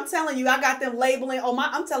bet. I'm telling you, I got them labeling.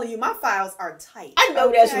 I'm telling you, my files are tight. I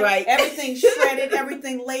know that's right. Everything shredded,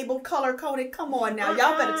 everything labeled, color coded. Come on now,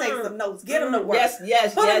 y'all better take some notes. Get them to work.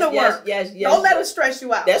 Yes. Put them to work. Yes. Don't let them stress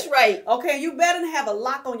you out. That's right. Okay, you better have a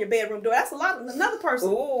lock on your bedroom door. That's a lot. Another person.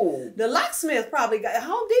 Ooh. The locksmith probably got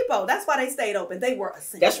Home Depot. That's why they stayed open. They were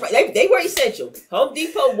essential. That's right. They were essential. Home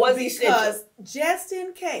Depot was essential. Because just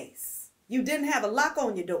in case you didn't have a lock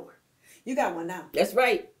on your door, you got one now. That's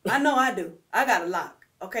right. I know I do. I got a lock.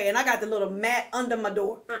 Okay, and I got the little mat under my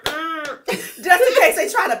door. Just in case they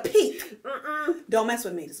try to peek. Don't mess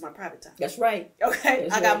with me. This is my private time. That's right. Okay,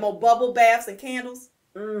 I got more bubble baths and candles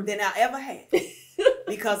than I ever had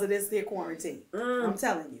because of this here quarantine. I'm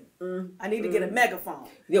telling you. I need to get a megaphone.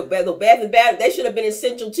 Bath and bad. They should have been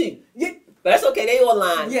essential too. Yeah. But that's okay. They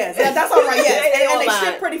online. Yes, that's all right. Yes, and they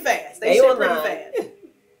ship pretty fast. They ship pretty fast.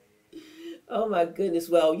 Oh my goodness.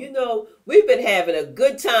 Well, we've been having a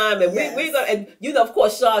good time and we're going to, and of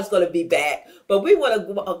course, Shawn's going to be back, but we want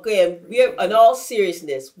to, again, we're in all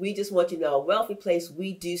seriousness. We just want you to know, Wealthy Place,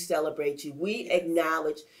 we do celebrate you. We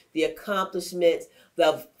acknowledge the accomplishments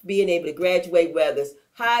of being able to graduate, whether it's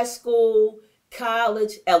high school,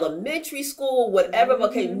 college, elementary school, whatever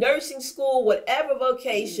vocation, nursing school, whatever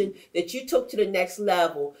vocation that you took to the next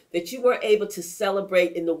level, that you weren't able to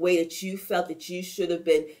celebrate in the way that you felt that you should have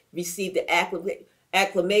been received the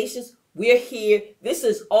acclamations. We're here. This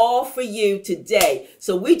is all for you today.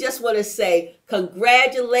 So we just want to say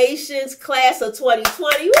congratulations, class of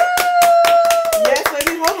 2020. Woo! Yes,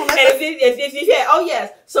 baby, hold on. And if you had, oh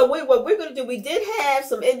yes. So what we're going to do, we did have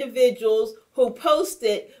some individuals who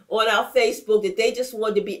posted on our Facebook that they just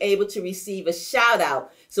wanted to be able to receive a shout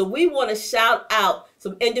out. So we want to shout out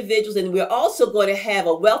some individuals, and we're also going to have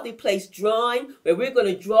a Wealthy Place drawing where we're going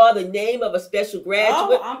to draw the name of a special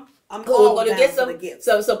graduate. I'm going to get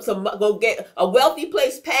some go get a Wealthy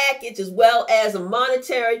Place package as well as a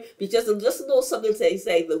monetary, just a little something to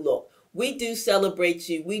say, look, we do celebrate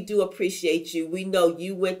you. We do appreciate you. We know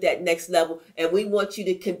you went that next level, and we want you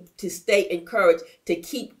to stay encouraged to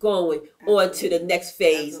keep going on to the next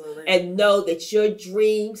phase. Absolutely. And know that your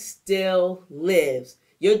dream still lives.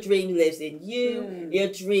 Your dream lives in you. Your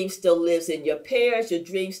dream still lives in your parents. Your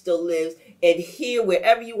dream still lives. And here,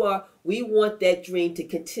 wherever you are, we want that dream to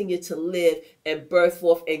continue to live and birth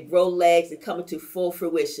forth and grow legs and come into full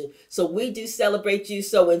fruition. So we do celebrate you.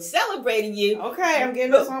 So in celebrating you, okay, I'm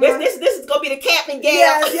getting this on. This is gonna be the cap and gown.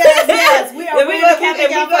 Yes. We are wearing the cap and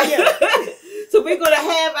gown for you. So we're gonna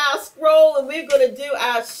have our scroll and we're gonna do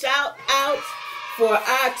our shout outs for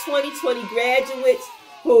our 2020 graduates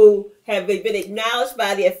who have been acknowledged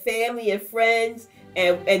by their family and friends.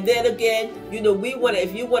 And then again, we want to,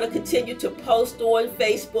 if you want to continue to post on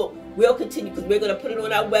Facebook, we'll continue because we're going to put it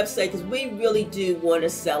on our website because we really do want to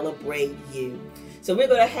celebrate you. So we're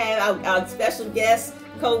going to have our special guest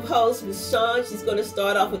co-host, Ms. Shawn. She's going to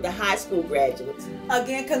start off with the high school graduates.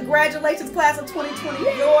 Again, congratulations, class of 2020.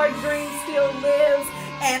 Your dream still lives.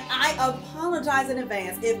 And I apologize in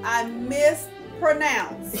advance if I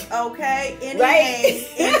mispronounce, okay, any names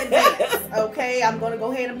in advance, okay? I'm going to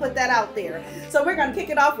go ahead and put that out there. So we're going to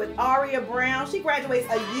kick it off with Aria Brown. She graduates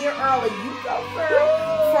a year early. You go, girl,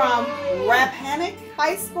 from Rappahannock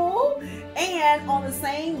High School, and on the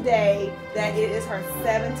same day that it is her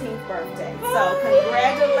 17th birthday. So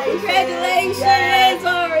congratulations. Congratulations, yes.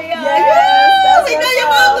 Aria. Yes, we know your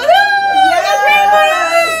mama. Yes.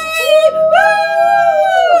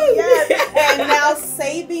 Yes. And now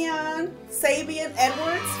Sabian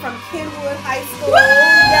Edwards from Kenwood High School.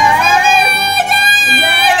 Yes.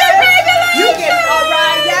 You get all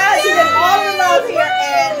right. Yes, you get all the love here.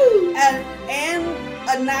 And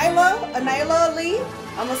Anila Lee.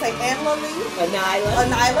 I'm gonna say Anila Lee.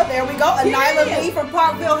 Anila. There we go. Anila Lee from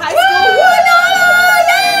Parkville High School.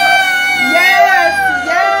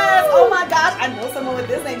 Yes. Oh my gosh, I know someone with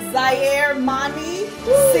this name. Zaire Mani,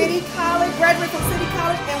 City College, graduate from City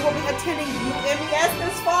College, and will be attending UMES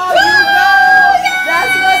this fall. You know,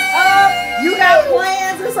 that's what's up. You got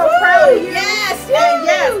plans. We're so proud of you. Yes. And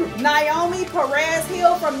yes, Naomi Perez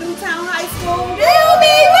Hill from Newtown High School.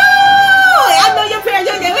 Naomi, I know your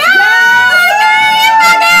parents.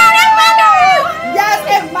 Yes,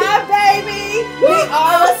 and my baby,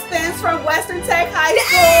 Niara Spence from Western Tech High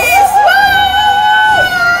School.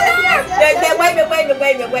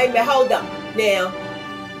 Wait a minute. Hold up. Now,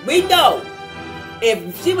 we know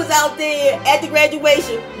if she was out there at the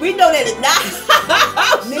graduation, we know that it's not.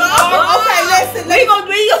 Okay, listen. We gonna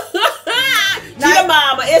be your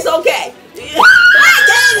mama. It's okay. There you go.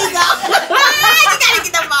 You gotta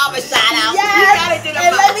get the mama shout out. Yes.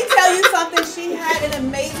 And let me tell you something. She had an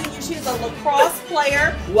amazing year. She's a lacrosse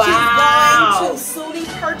player. Wow. She's going to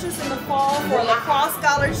SUNY Purchase in the fall for a lacrosse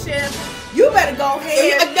scholarship. You better go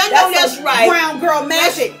ahead. That's right. Brown girl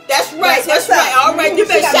magic. That's right. All right. You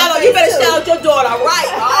better shout out. Your daughter. All right.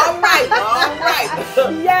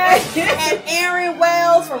 Yes. And Aaron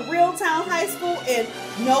Wells from Reeltown High School in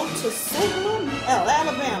Notasulum,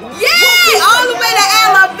 Alabama. Yay! All the way to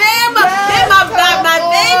Alabama. They're my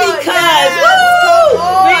baby cuz.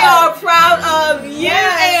 We are proud of you,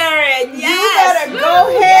 Aaron. Yes. You better go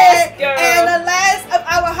ahead. And the last of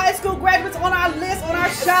our high school graduates on our list, on our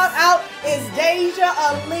shout out, is Deja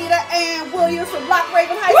Alita Ann Williams from Lock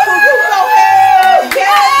Raven High School. You go ahead.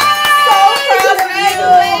 Yes. So proud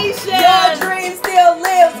of you. Your dream still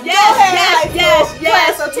lives. Yes.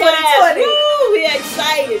 Class of 2020. We're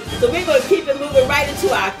excited. So we're going to keep it moving right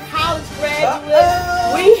into our college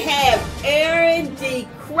graduates. We have Aaron D.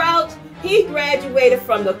 Crouch. He graduated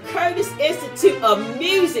from the Curtis Institute of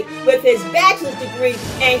Music with his bachelor's degree,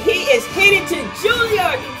 and he is headed to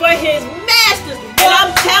Juilliard for his master's. And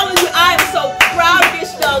I'm telling you, I am so proud of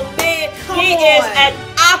this young man. He is an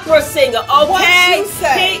opera singer, okay?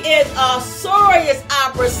 He is a serious opera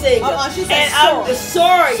opera singer. She said and I'm the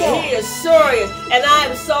Sorius. He is Sorius. And I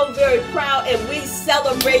am so very proud, and we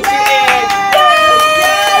celebrate you, Aaron.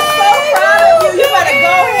 Yes, so proud of you. You better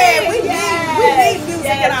go ahead. We need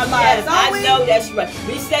music in our lives, don't we? I know that's right.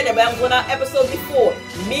 We said that was on our episode before.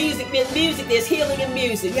 Music, there's healing in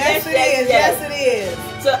music. Yes, it is. Yes, it is.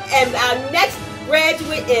 So, and our next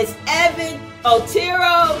graduate is Evan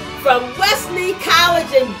Otero from Wesley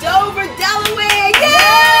College in Dover, Delaware.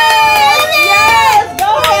 Yes!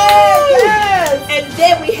 Go ahead! Yes! And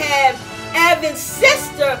then we have Evan's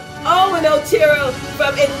sister, Owen Otero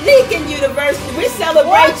from Lincoln University. We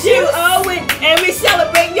celebrate you, Owen, and we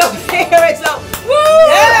celebrate your parents. So, woo!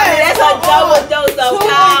 Yes, that's a double dose of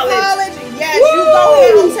college. Yes, woo! You go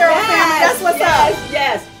ahead, Otero family. That's what's up.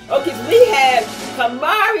 Yes. Okay, so we have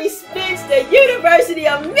Kamari Spence, the University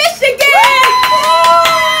of Michigan.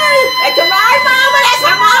 And Kamari mama, that's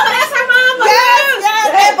her mama, that's her mama.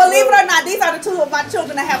 Yes. And believe it or not, these are the two of my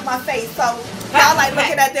children that have my face. So y'all like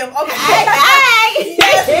looking at them. Okay. Hey.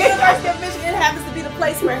 Yes, the University of Michigan happens to be the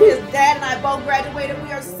place where his dad and I both graduated.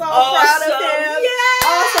 We are so proud of him.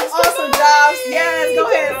 Yes. Awesome jobs. Yes,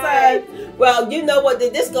 go ahead, son. Well, you know what?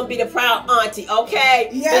 This is going to be the proud auntie, okay?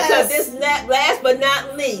 Yes. Because this last but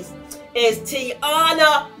not least is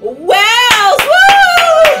Tiana Wells. Woo!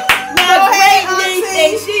 My great niece,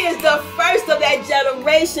 and she is the first of that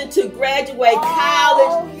generation to graduate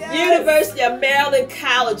college. Yes. University of Maryland,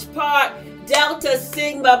 College Park, Delta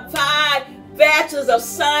Sigma Phi, Bachelor's of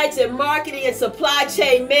Science in Marketing and Supply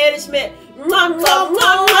Chain Management. Tiana!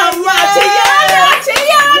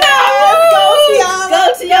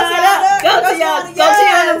 Go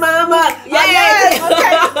Tiana, mama! Yes,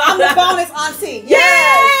 okay. I'm the bonus auntie.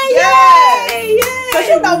 Yes. Because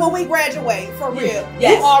you know when we graduate, for real,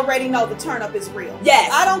 you already know the turn up is real. Yes.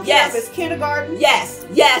 I don't care if it's kindergarten,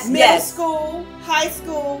 middle school, high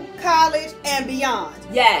school, college, and beyond.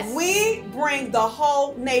 Yes. We bring the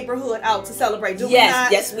whole neighborhood out to celebrate. Do we not?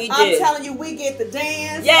 Yes, we do. I'm telling you, we get the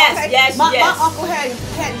dance. Yes, My uncle hadn't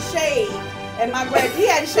shaved. And he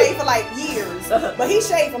hadn't shaved for like years, but he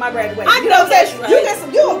shaved for my graduation. I know that's right. You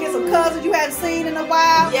gonna get some cousins you hadn't seen in a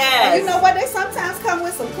while. Yes. And you know what? They sometimes come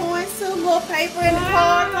with some coins too, a little paper in the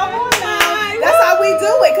car. Come on now. That's how we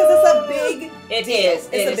do it, because it's a big. It is.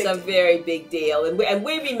 It's a very big deal, and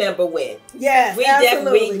we remember when. Yes,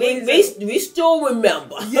 absolutely. We still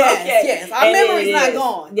remember. Yes. Our memory's not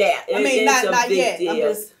gone. Yeah, I mean, not yet.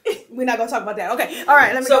 Deal. We're not gonna talk about that. Okay. All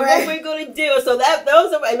right. Let me go ahead. So what we're gonna do? So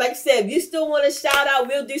those are, like I said, if you still want to shout out,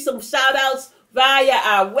 we'll do some shout outs via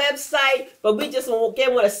our website. But we just want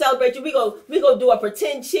to celebrate you. We gonna do a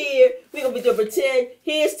pretend cheer. We gonna do a pretend.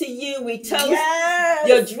 Here's to you. We toast. Yes.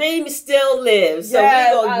 Your dream still lives. So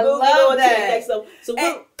yes, we're gonna move on to the next. So and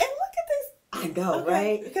look at this. I know,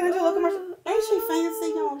 right? Can I do a little commercial? Ain't she fancy,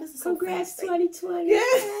 y'all? This is Congrats, so 2020.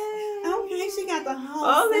 Yes. Okay, she got the whole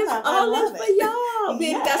all this for y'all.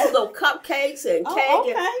 We got some little cupcakes and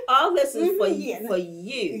cake. And all this is for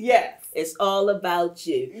you. Yes. It's all about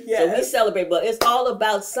you. Yes. So we celebrate, but it's all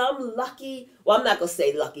about some lucky, well, I'm not going to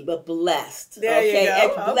say lucky, but blessed. There you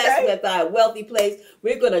go. And blessed with our wealthy place.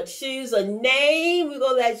 We're going to choose a name. We're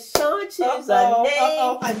going to let Shawn choose a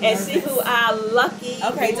name and see who our lucky,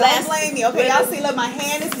 okay, blessed. Don't blame me. Okay, y'all see, look, my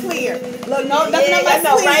hand is clear. Look, nothing on my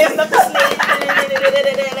sleeve. Right up the sleeve.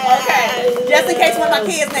 Okay, just in case one of my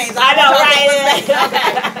kids' names. I know, right?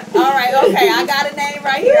 Okay. All right, okay. I got a name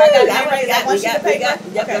right here. I got a name right here. One sheet of paper.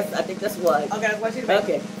 Yep, I think that's one. Okay, that's one sheet of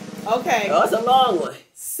paper. Okay. Oh, it's a long one.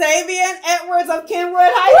 Savian Edwards of Kenwood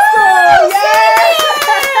High School. Yes!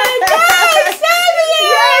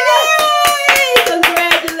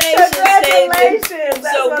 Congratulations.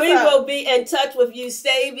 That's so we will be in touch with you,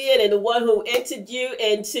 Savian, and the one who entered you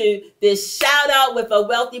into this shout out with a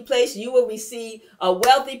wealthy place. You will receive a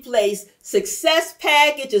wealthy place success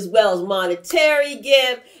package as well as monetary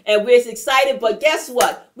gift. And we're excited. But guess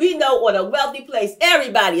what? We know on a wealthy place,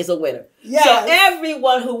 everybody is a winner. Yes. So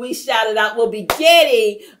everyone who we shouted out will be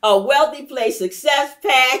getting a wealthy place success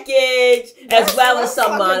package as well as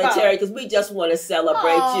some monetary, because we just want to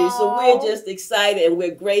celebrate you. So we're just excited and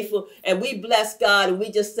we're grateful and we bless God and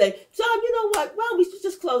we just say, Shawn, you know what? Well, we should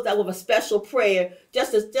just close out with a special prayer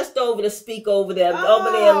just over to speak over them,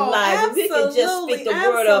 over their lives. And we can just speak the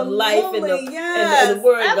word of life and the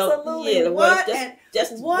word of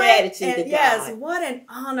just gratitude to God. Yes, what an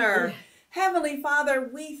honor. Heavenly Father,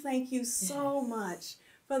 we thank you so much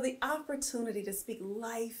for the opportunity to speak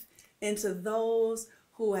life into those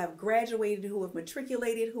who have graduated, who have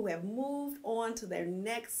matriculated, who have moved on to their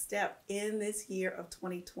next step in this year of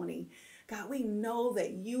 2020. God, we know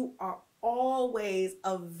that you are always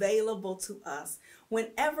available to us.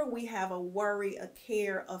 Whenever we have a worry, a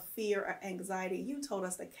care, a fear, or anxiety, you told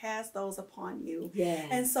us to cast those upon you. Yes.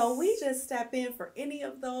 And so we just step in for any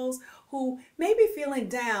of those who may be feeling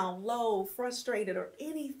down, low, frustrated, or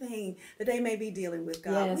anything that they may be dealing with,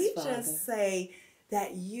 God. Yes, we Father. just say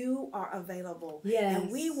that you are available. Yes.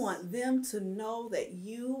 And we want them to know that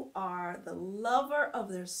you are the lover of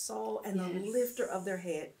their soul and the lifter of their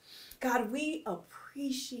head. God, we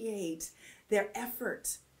appreciate their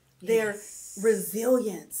effort, their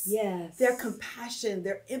resilience, their compassion,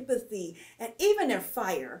 their empathy, and even their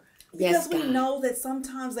fire. Because we know that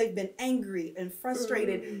sometimes they've been angry and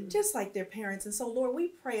frustrated, just like their parents. And so, Lord, we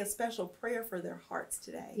pray a special prayer for their hearts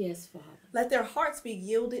today. Yes, Father. Let their hearts be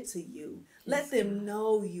yielded to you. Let them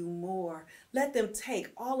know you more. Let them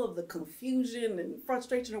take all of the confusion and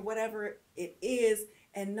frustration or whatever it is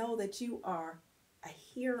and know that you are a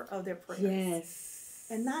hearer of their prayers. Yes.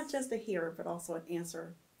 And not just a hearer, but also an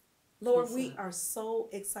answer. Lord, we are so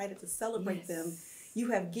excited to celebrate them.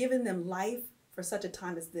 You have given them life for such a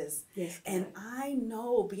time as this. Yes, God. And I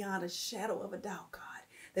know beyond a shadow of a doubt, God,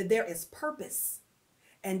 that there is purpose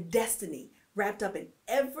and destiny wrapped up in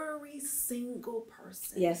every single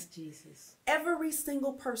person. Yes, Jesus. Every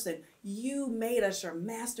single person. You made us your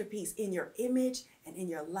masterpiece in your image and in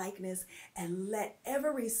your likeness. And let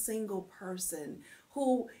every single person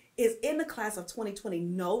who is in the class of 2020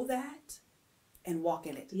 know that and walk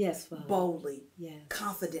in it. Yes, Father. Boldly. Yes.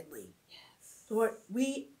 Confidently. Yes. Lord,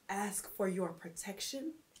 we ask for your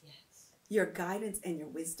protection, your guidance, and your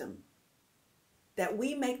wisdom. That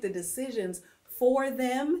we make the decisions for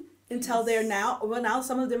them until they're now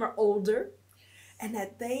some of them are older, and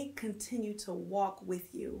that they continue to walk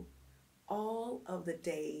with you all of the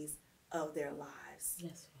days of their lives.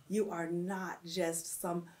 Yes. You are not just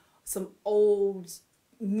some old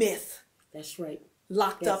myth. That's right.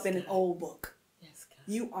 Locked up in an old book. Yes,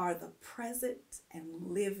 God. You are the present and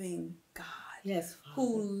living God. Yes, Father.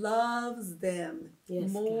 Who loves them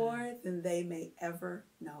more God. than they may ever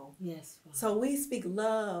know. Yes, Father. So we speak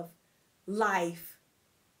love, life,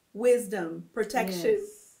 wisdom, protection,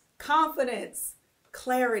 confidence,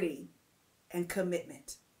 clarity, and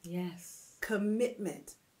commitment. Yes.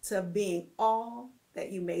 Commitment to being all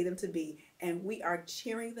that you made them to be. And we are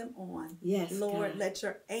cheering them on. Yes, Lord, God. let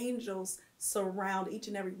your angels surround each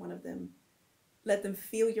and every one of them. Let them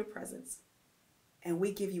feel your presence. And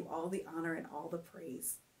we give you all the honor and all the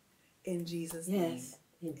praise. In Jesus' name. Yes.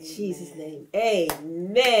 In Amen. Jesus' name.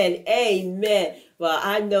 Amen. Amen. Well,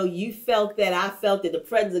 I know you felt that. I felt that the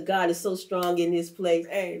presence of God is so strong in this place.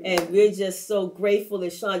 Amen. And we're just so grateful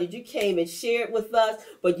that, Shawn, that you came and shared with us.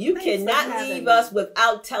 But you cannot leave us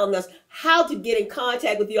without telling us how to get in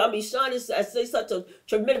contact with you. I mean, Shawn is such a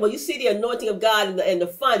tremendous, well, you see the anointing of God and the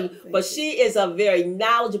funny, but she is a very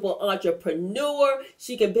knowledgeable entrepreneur.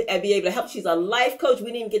 She can be able to help. She's a life coach.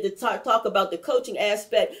 We didn't get to talk about the coaching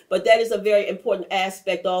aspect, but that is a very important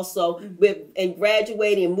aspect also in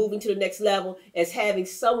graduating and moving to the next level, as having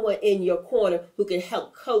someone in your corner who can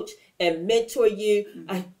help coach and mentor you.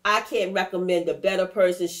 I can't recommend a better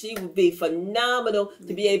person. She would be phenomenal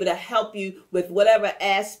to be able to help you with whatever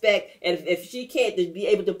aspect. And if she can't, to be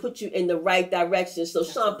able to put you in the right direction. So,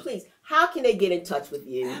 Shawn, please, how can they get in touch with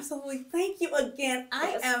you? Absolutely. Thank you again.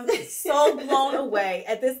 I am so blown away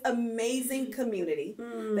at this amazing community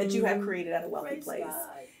that you have created at A Wealthy Place.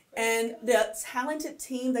 And the talented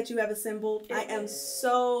team that you have assembled. I am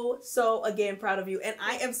so again proud of you. And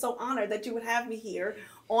I am so honored that you would have me here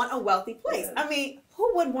on A Wealthy Place. I mean,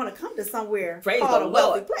 who wouldn't want to come to somewhere called A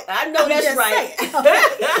Wealthy Place? I know that's right.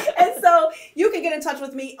 And so you can get in touch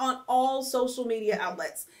with me on all social media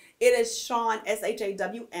outlets. It is Shawn,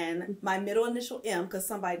 S-H-A-W-N, my middle initial M, because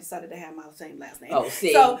somebody decided to have my same last name. Oh,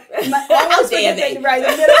 see. So, How dare they? Right,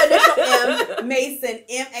 the middle initial M, Mason,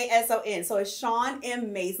 M-A-S-O-N. So it's Shawn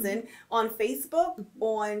M. Mason on Facebook,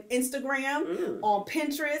 on Instagram, on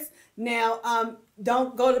Pinterest. Now,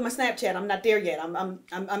 don't go to my Snapchat. I'm not there yet. I'm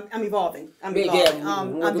evolving. I'm just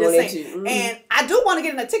saying. And I do want to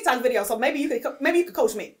get in a TikTok video, so maybe you could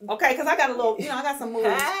coach me, okay? Because I got a little, I got some moves.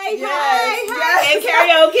 Hey, and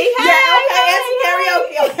karaoke. And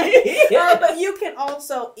karaoke. But you can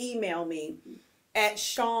also email me at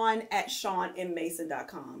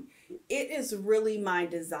shawn@shawnmmason.com. It is really my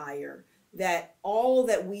desire that all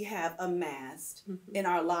that we have amassed in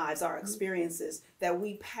our lives, our experiences, that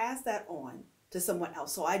we pass that on to someone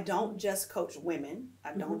else. So I don't just coach women.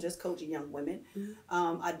 I don't just coach young women.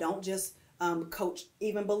 I don't just coach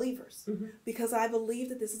even believers, because I believe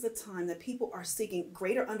that this is a time that people are seeking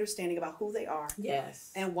greater understanding about who they are,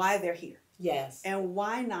 yes, and why they're here, yes, and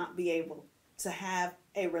why not be able to have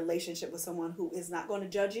a relationship with someone who is not going to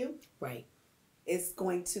judge you. Right. It's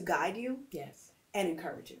going to guide you. Yes. And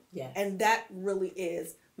encourage you. Yes. And that really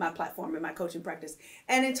is my platform and my coaching practice.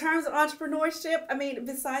 And in terms of entrepreneurship, I mean,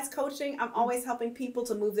 besides coaching, I'm always helping people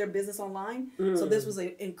to move their business online. So this was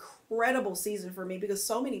an incredible season for me because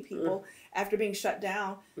so many people, after being shut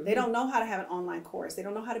down, they don't know how to have an online course. They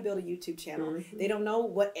don't know how to build a YouTube channel. They don't know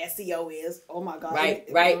what SEO is. Oh my God. Right.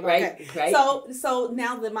 So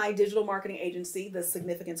now that my digital marketing agency, the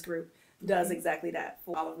Significance Group, does exactly that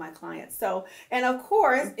for all of my clients. So, and of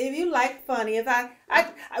course, if you like funny, if I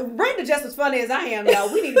Brenda just as funny as I am,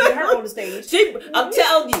 y'all, we need to get her on the stage. I'm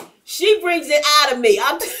telling you, she brings it out of me.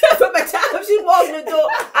 From the time she walks in the door,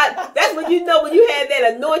 that's when you know when you have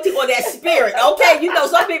that anointing or that spirit. Okay, you know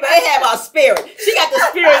some people they have our spirit. She got the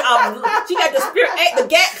spirit of, she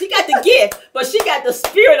got the gift, but she got the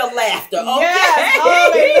spirit of laughter. Okay? Yes,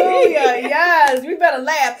 hallelujah. Yes, we better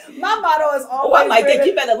laugh. My motto is always, I'm like that.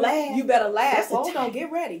 You better laugh. You better laugh. Hold on,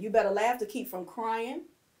 get ready. You better laugh to keep from crying,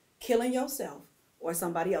 killing yourself, or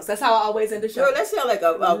somebody else. That's how I always end the show. Girl, that sounds like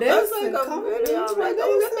a listen,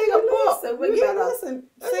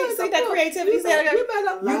 See that creativity? You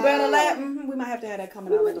better laugh. We might have to have that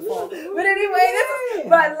coming out in the fall. But anyway, this is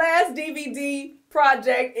my last DVD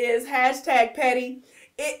project is #Petty.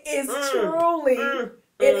 It is truly,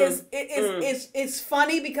 it's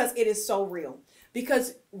funny because it is so real.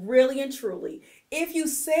 Because really and truly, if you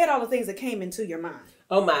said all the things that came into your mind.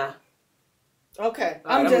 Oh my. Okay,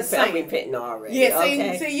 I'm just saying. I'm repenting already. Yeah, see,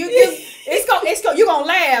 you're gonna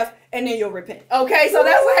laugh and then you'll repent. Okay, so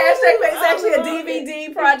that's what #Petty. It's actually a DVD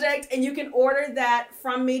project, and you can order that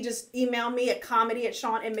from me. Just email me at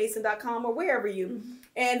comedy@ShawnMMason.com or wherever you.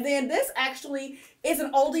 And then this actually is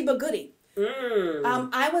an oldie but goodie.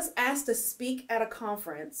 I was asked to speak at a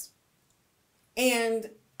conference, and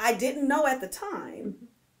I didn't know at the time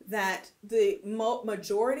that the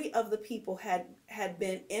majority of the people had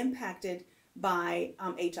been impacted by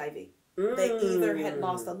HIV. They either had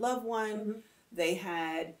lost a loved one, they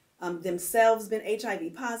had themselves been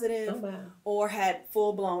HIV positive, or had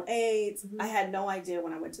full-blown AIDS. I had no idea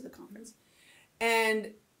when I went to the conference.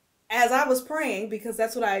 And as I was praying, because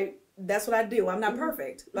that's what I do. I'm not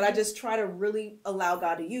perfect, but I just try to really allow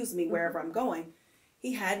God to use me wherever I'm going.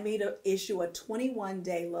 He had me to issue a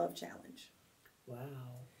 21-day love challenge. Wow.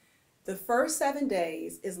 The first 7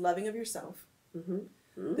 days is loving of yourself.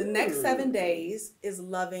 The next 7 days is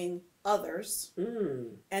loving others.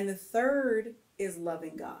 And the third is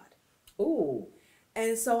loving God. Ooh.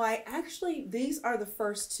 And so these are the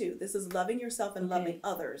first two. This is loving yourself and loving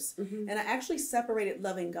others. And I actually separated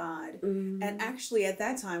loving God. And actually at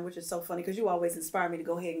that time, which is so funny because you always inspire me to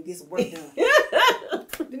go ahead and get some work done. You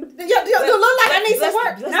look like I need some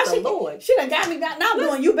work. Now she done got me down. Now I'm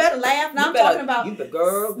doing You Better Laugh. Now I'm talking about,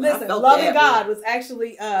 girl. Listen, Loving God was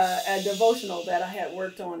actually a devotional that I had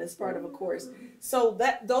worked on as part of a course. So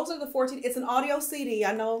those are the 14. It's an audio CD.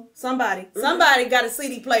 I know somebody got a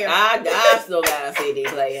CD player. I still got a CD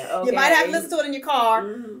player. Okay. You might have to listen to it in your car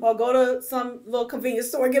or go to some little convenience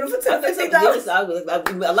store and get them for $10-$15.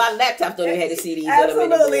 A lot of laptops don't even have the CDs.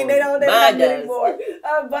 Absolutely, they don't have them anymore.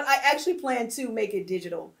 But I actually plan to make it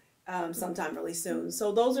digital sometime really soon.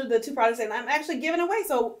 So those are the two products that I'm actually giving away.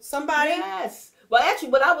 So somebody. Yes. Well, actually,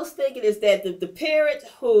 what I was thinking is that the parent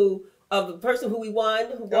of the person who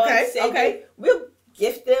won, we'll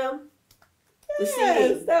gift them the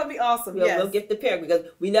CD. That would be awesome. We'll gift the parent because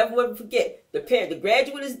we never want to forget the parent. The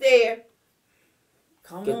graduate is there.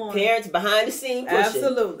 The parents behind the scene pushing.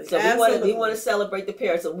 Absolutely. So we want to celebrate the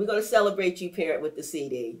parents. So we're going to celebrate you, parent, with the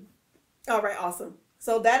CD. All right, awesome.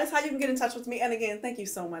 So that is how you can get in touch with me. And again, thank you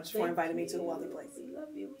so much for inviting me to a wealthy place. We love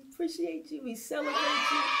you. We appreciate you. We celebrate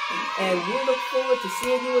you. And we look forward to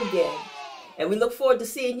seeing you again. And we look forward to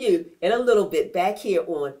seeing you in a little bit back here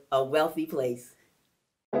on A Wealthy Place.